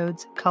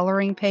episodes,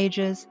 coloring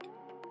pages,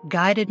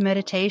 guided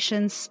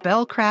meditations,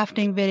 spell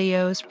crafting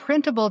videos,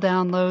 printable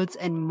downloads,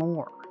 and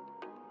more.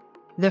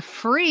 The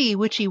free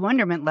Witchy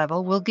Wonderment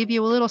level will give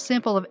you a little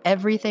sample of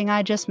everything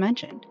I just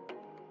mentioned.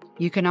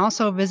 You can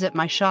also visit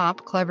my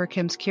shop, Clever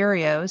Kim's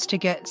Curios, to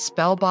get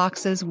spell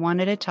boxes one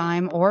at a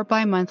time or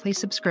by monthly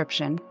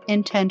subscription,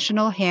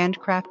 intentional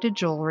handcrafted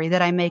jewelry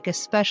that I make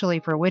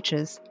especially for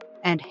witches,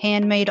 and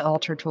handmade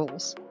altar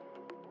tools.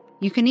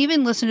 You can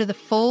even listen to the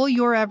full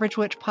Your Average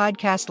Witch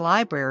podcast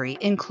library,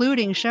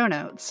 including show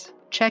notes.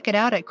 Check it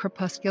out at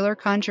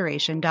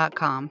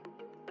crepuscularconjuration.com.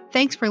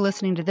 Thanks for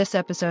listening to this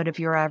episode of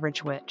Your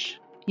Average Witch.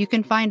 You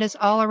can find us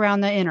all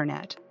around the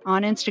internet,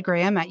 on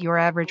Instagram at Your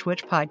Average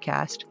Witch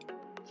Podcast,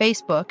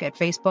 Facebook at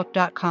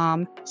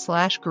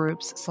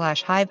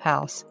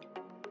facebook.com/groups/hivehouse,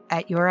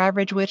 at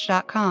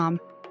youraveragetwitch.com,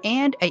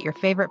 and at your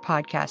favorite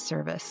podcast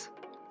service.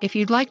 If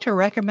you'd like to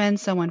recommend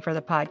someone for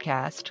the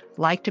podcast,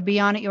 like to be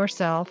on it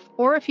yourself,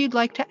 or if you'd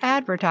like to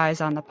advertise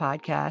on the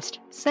podcast,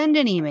 send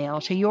an email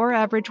to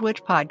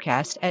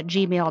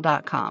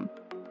youraveragetwitchpodcast@gmail.com.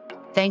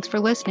 Thanks for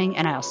listening,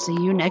 and I'll see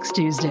you next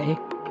Tuesday.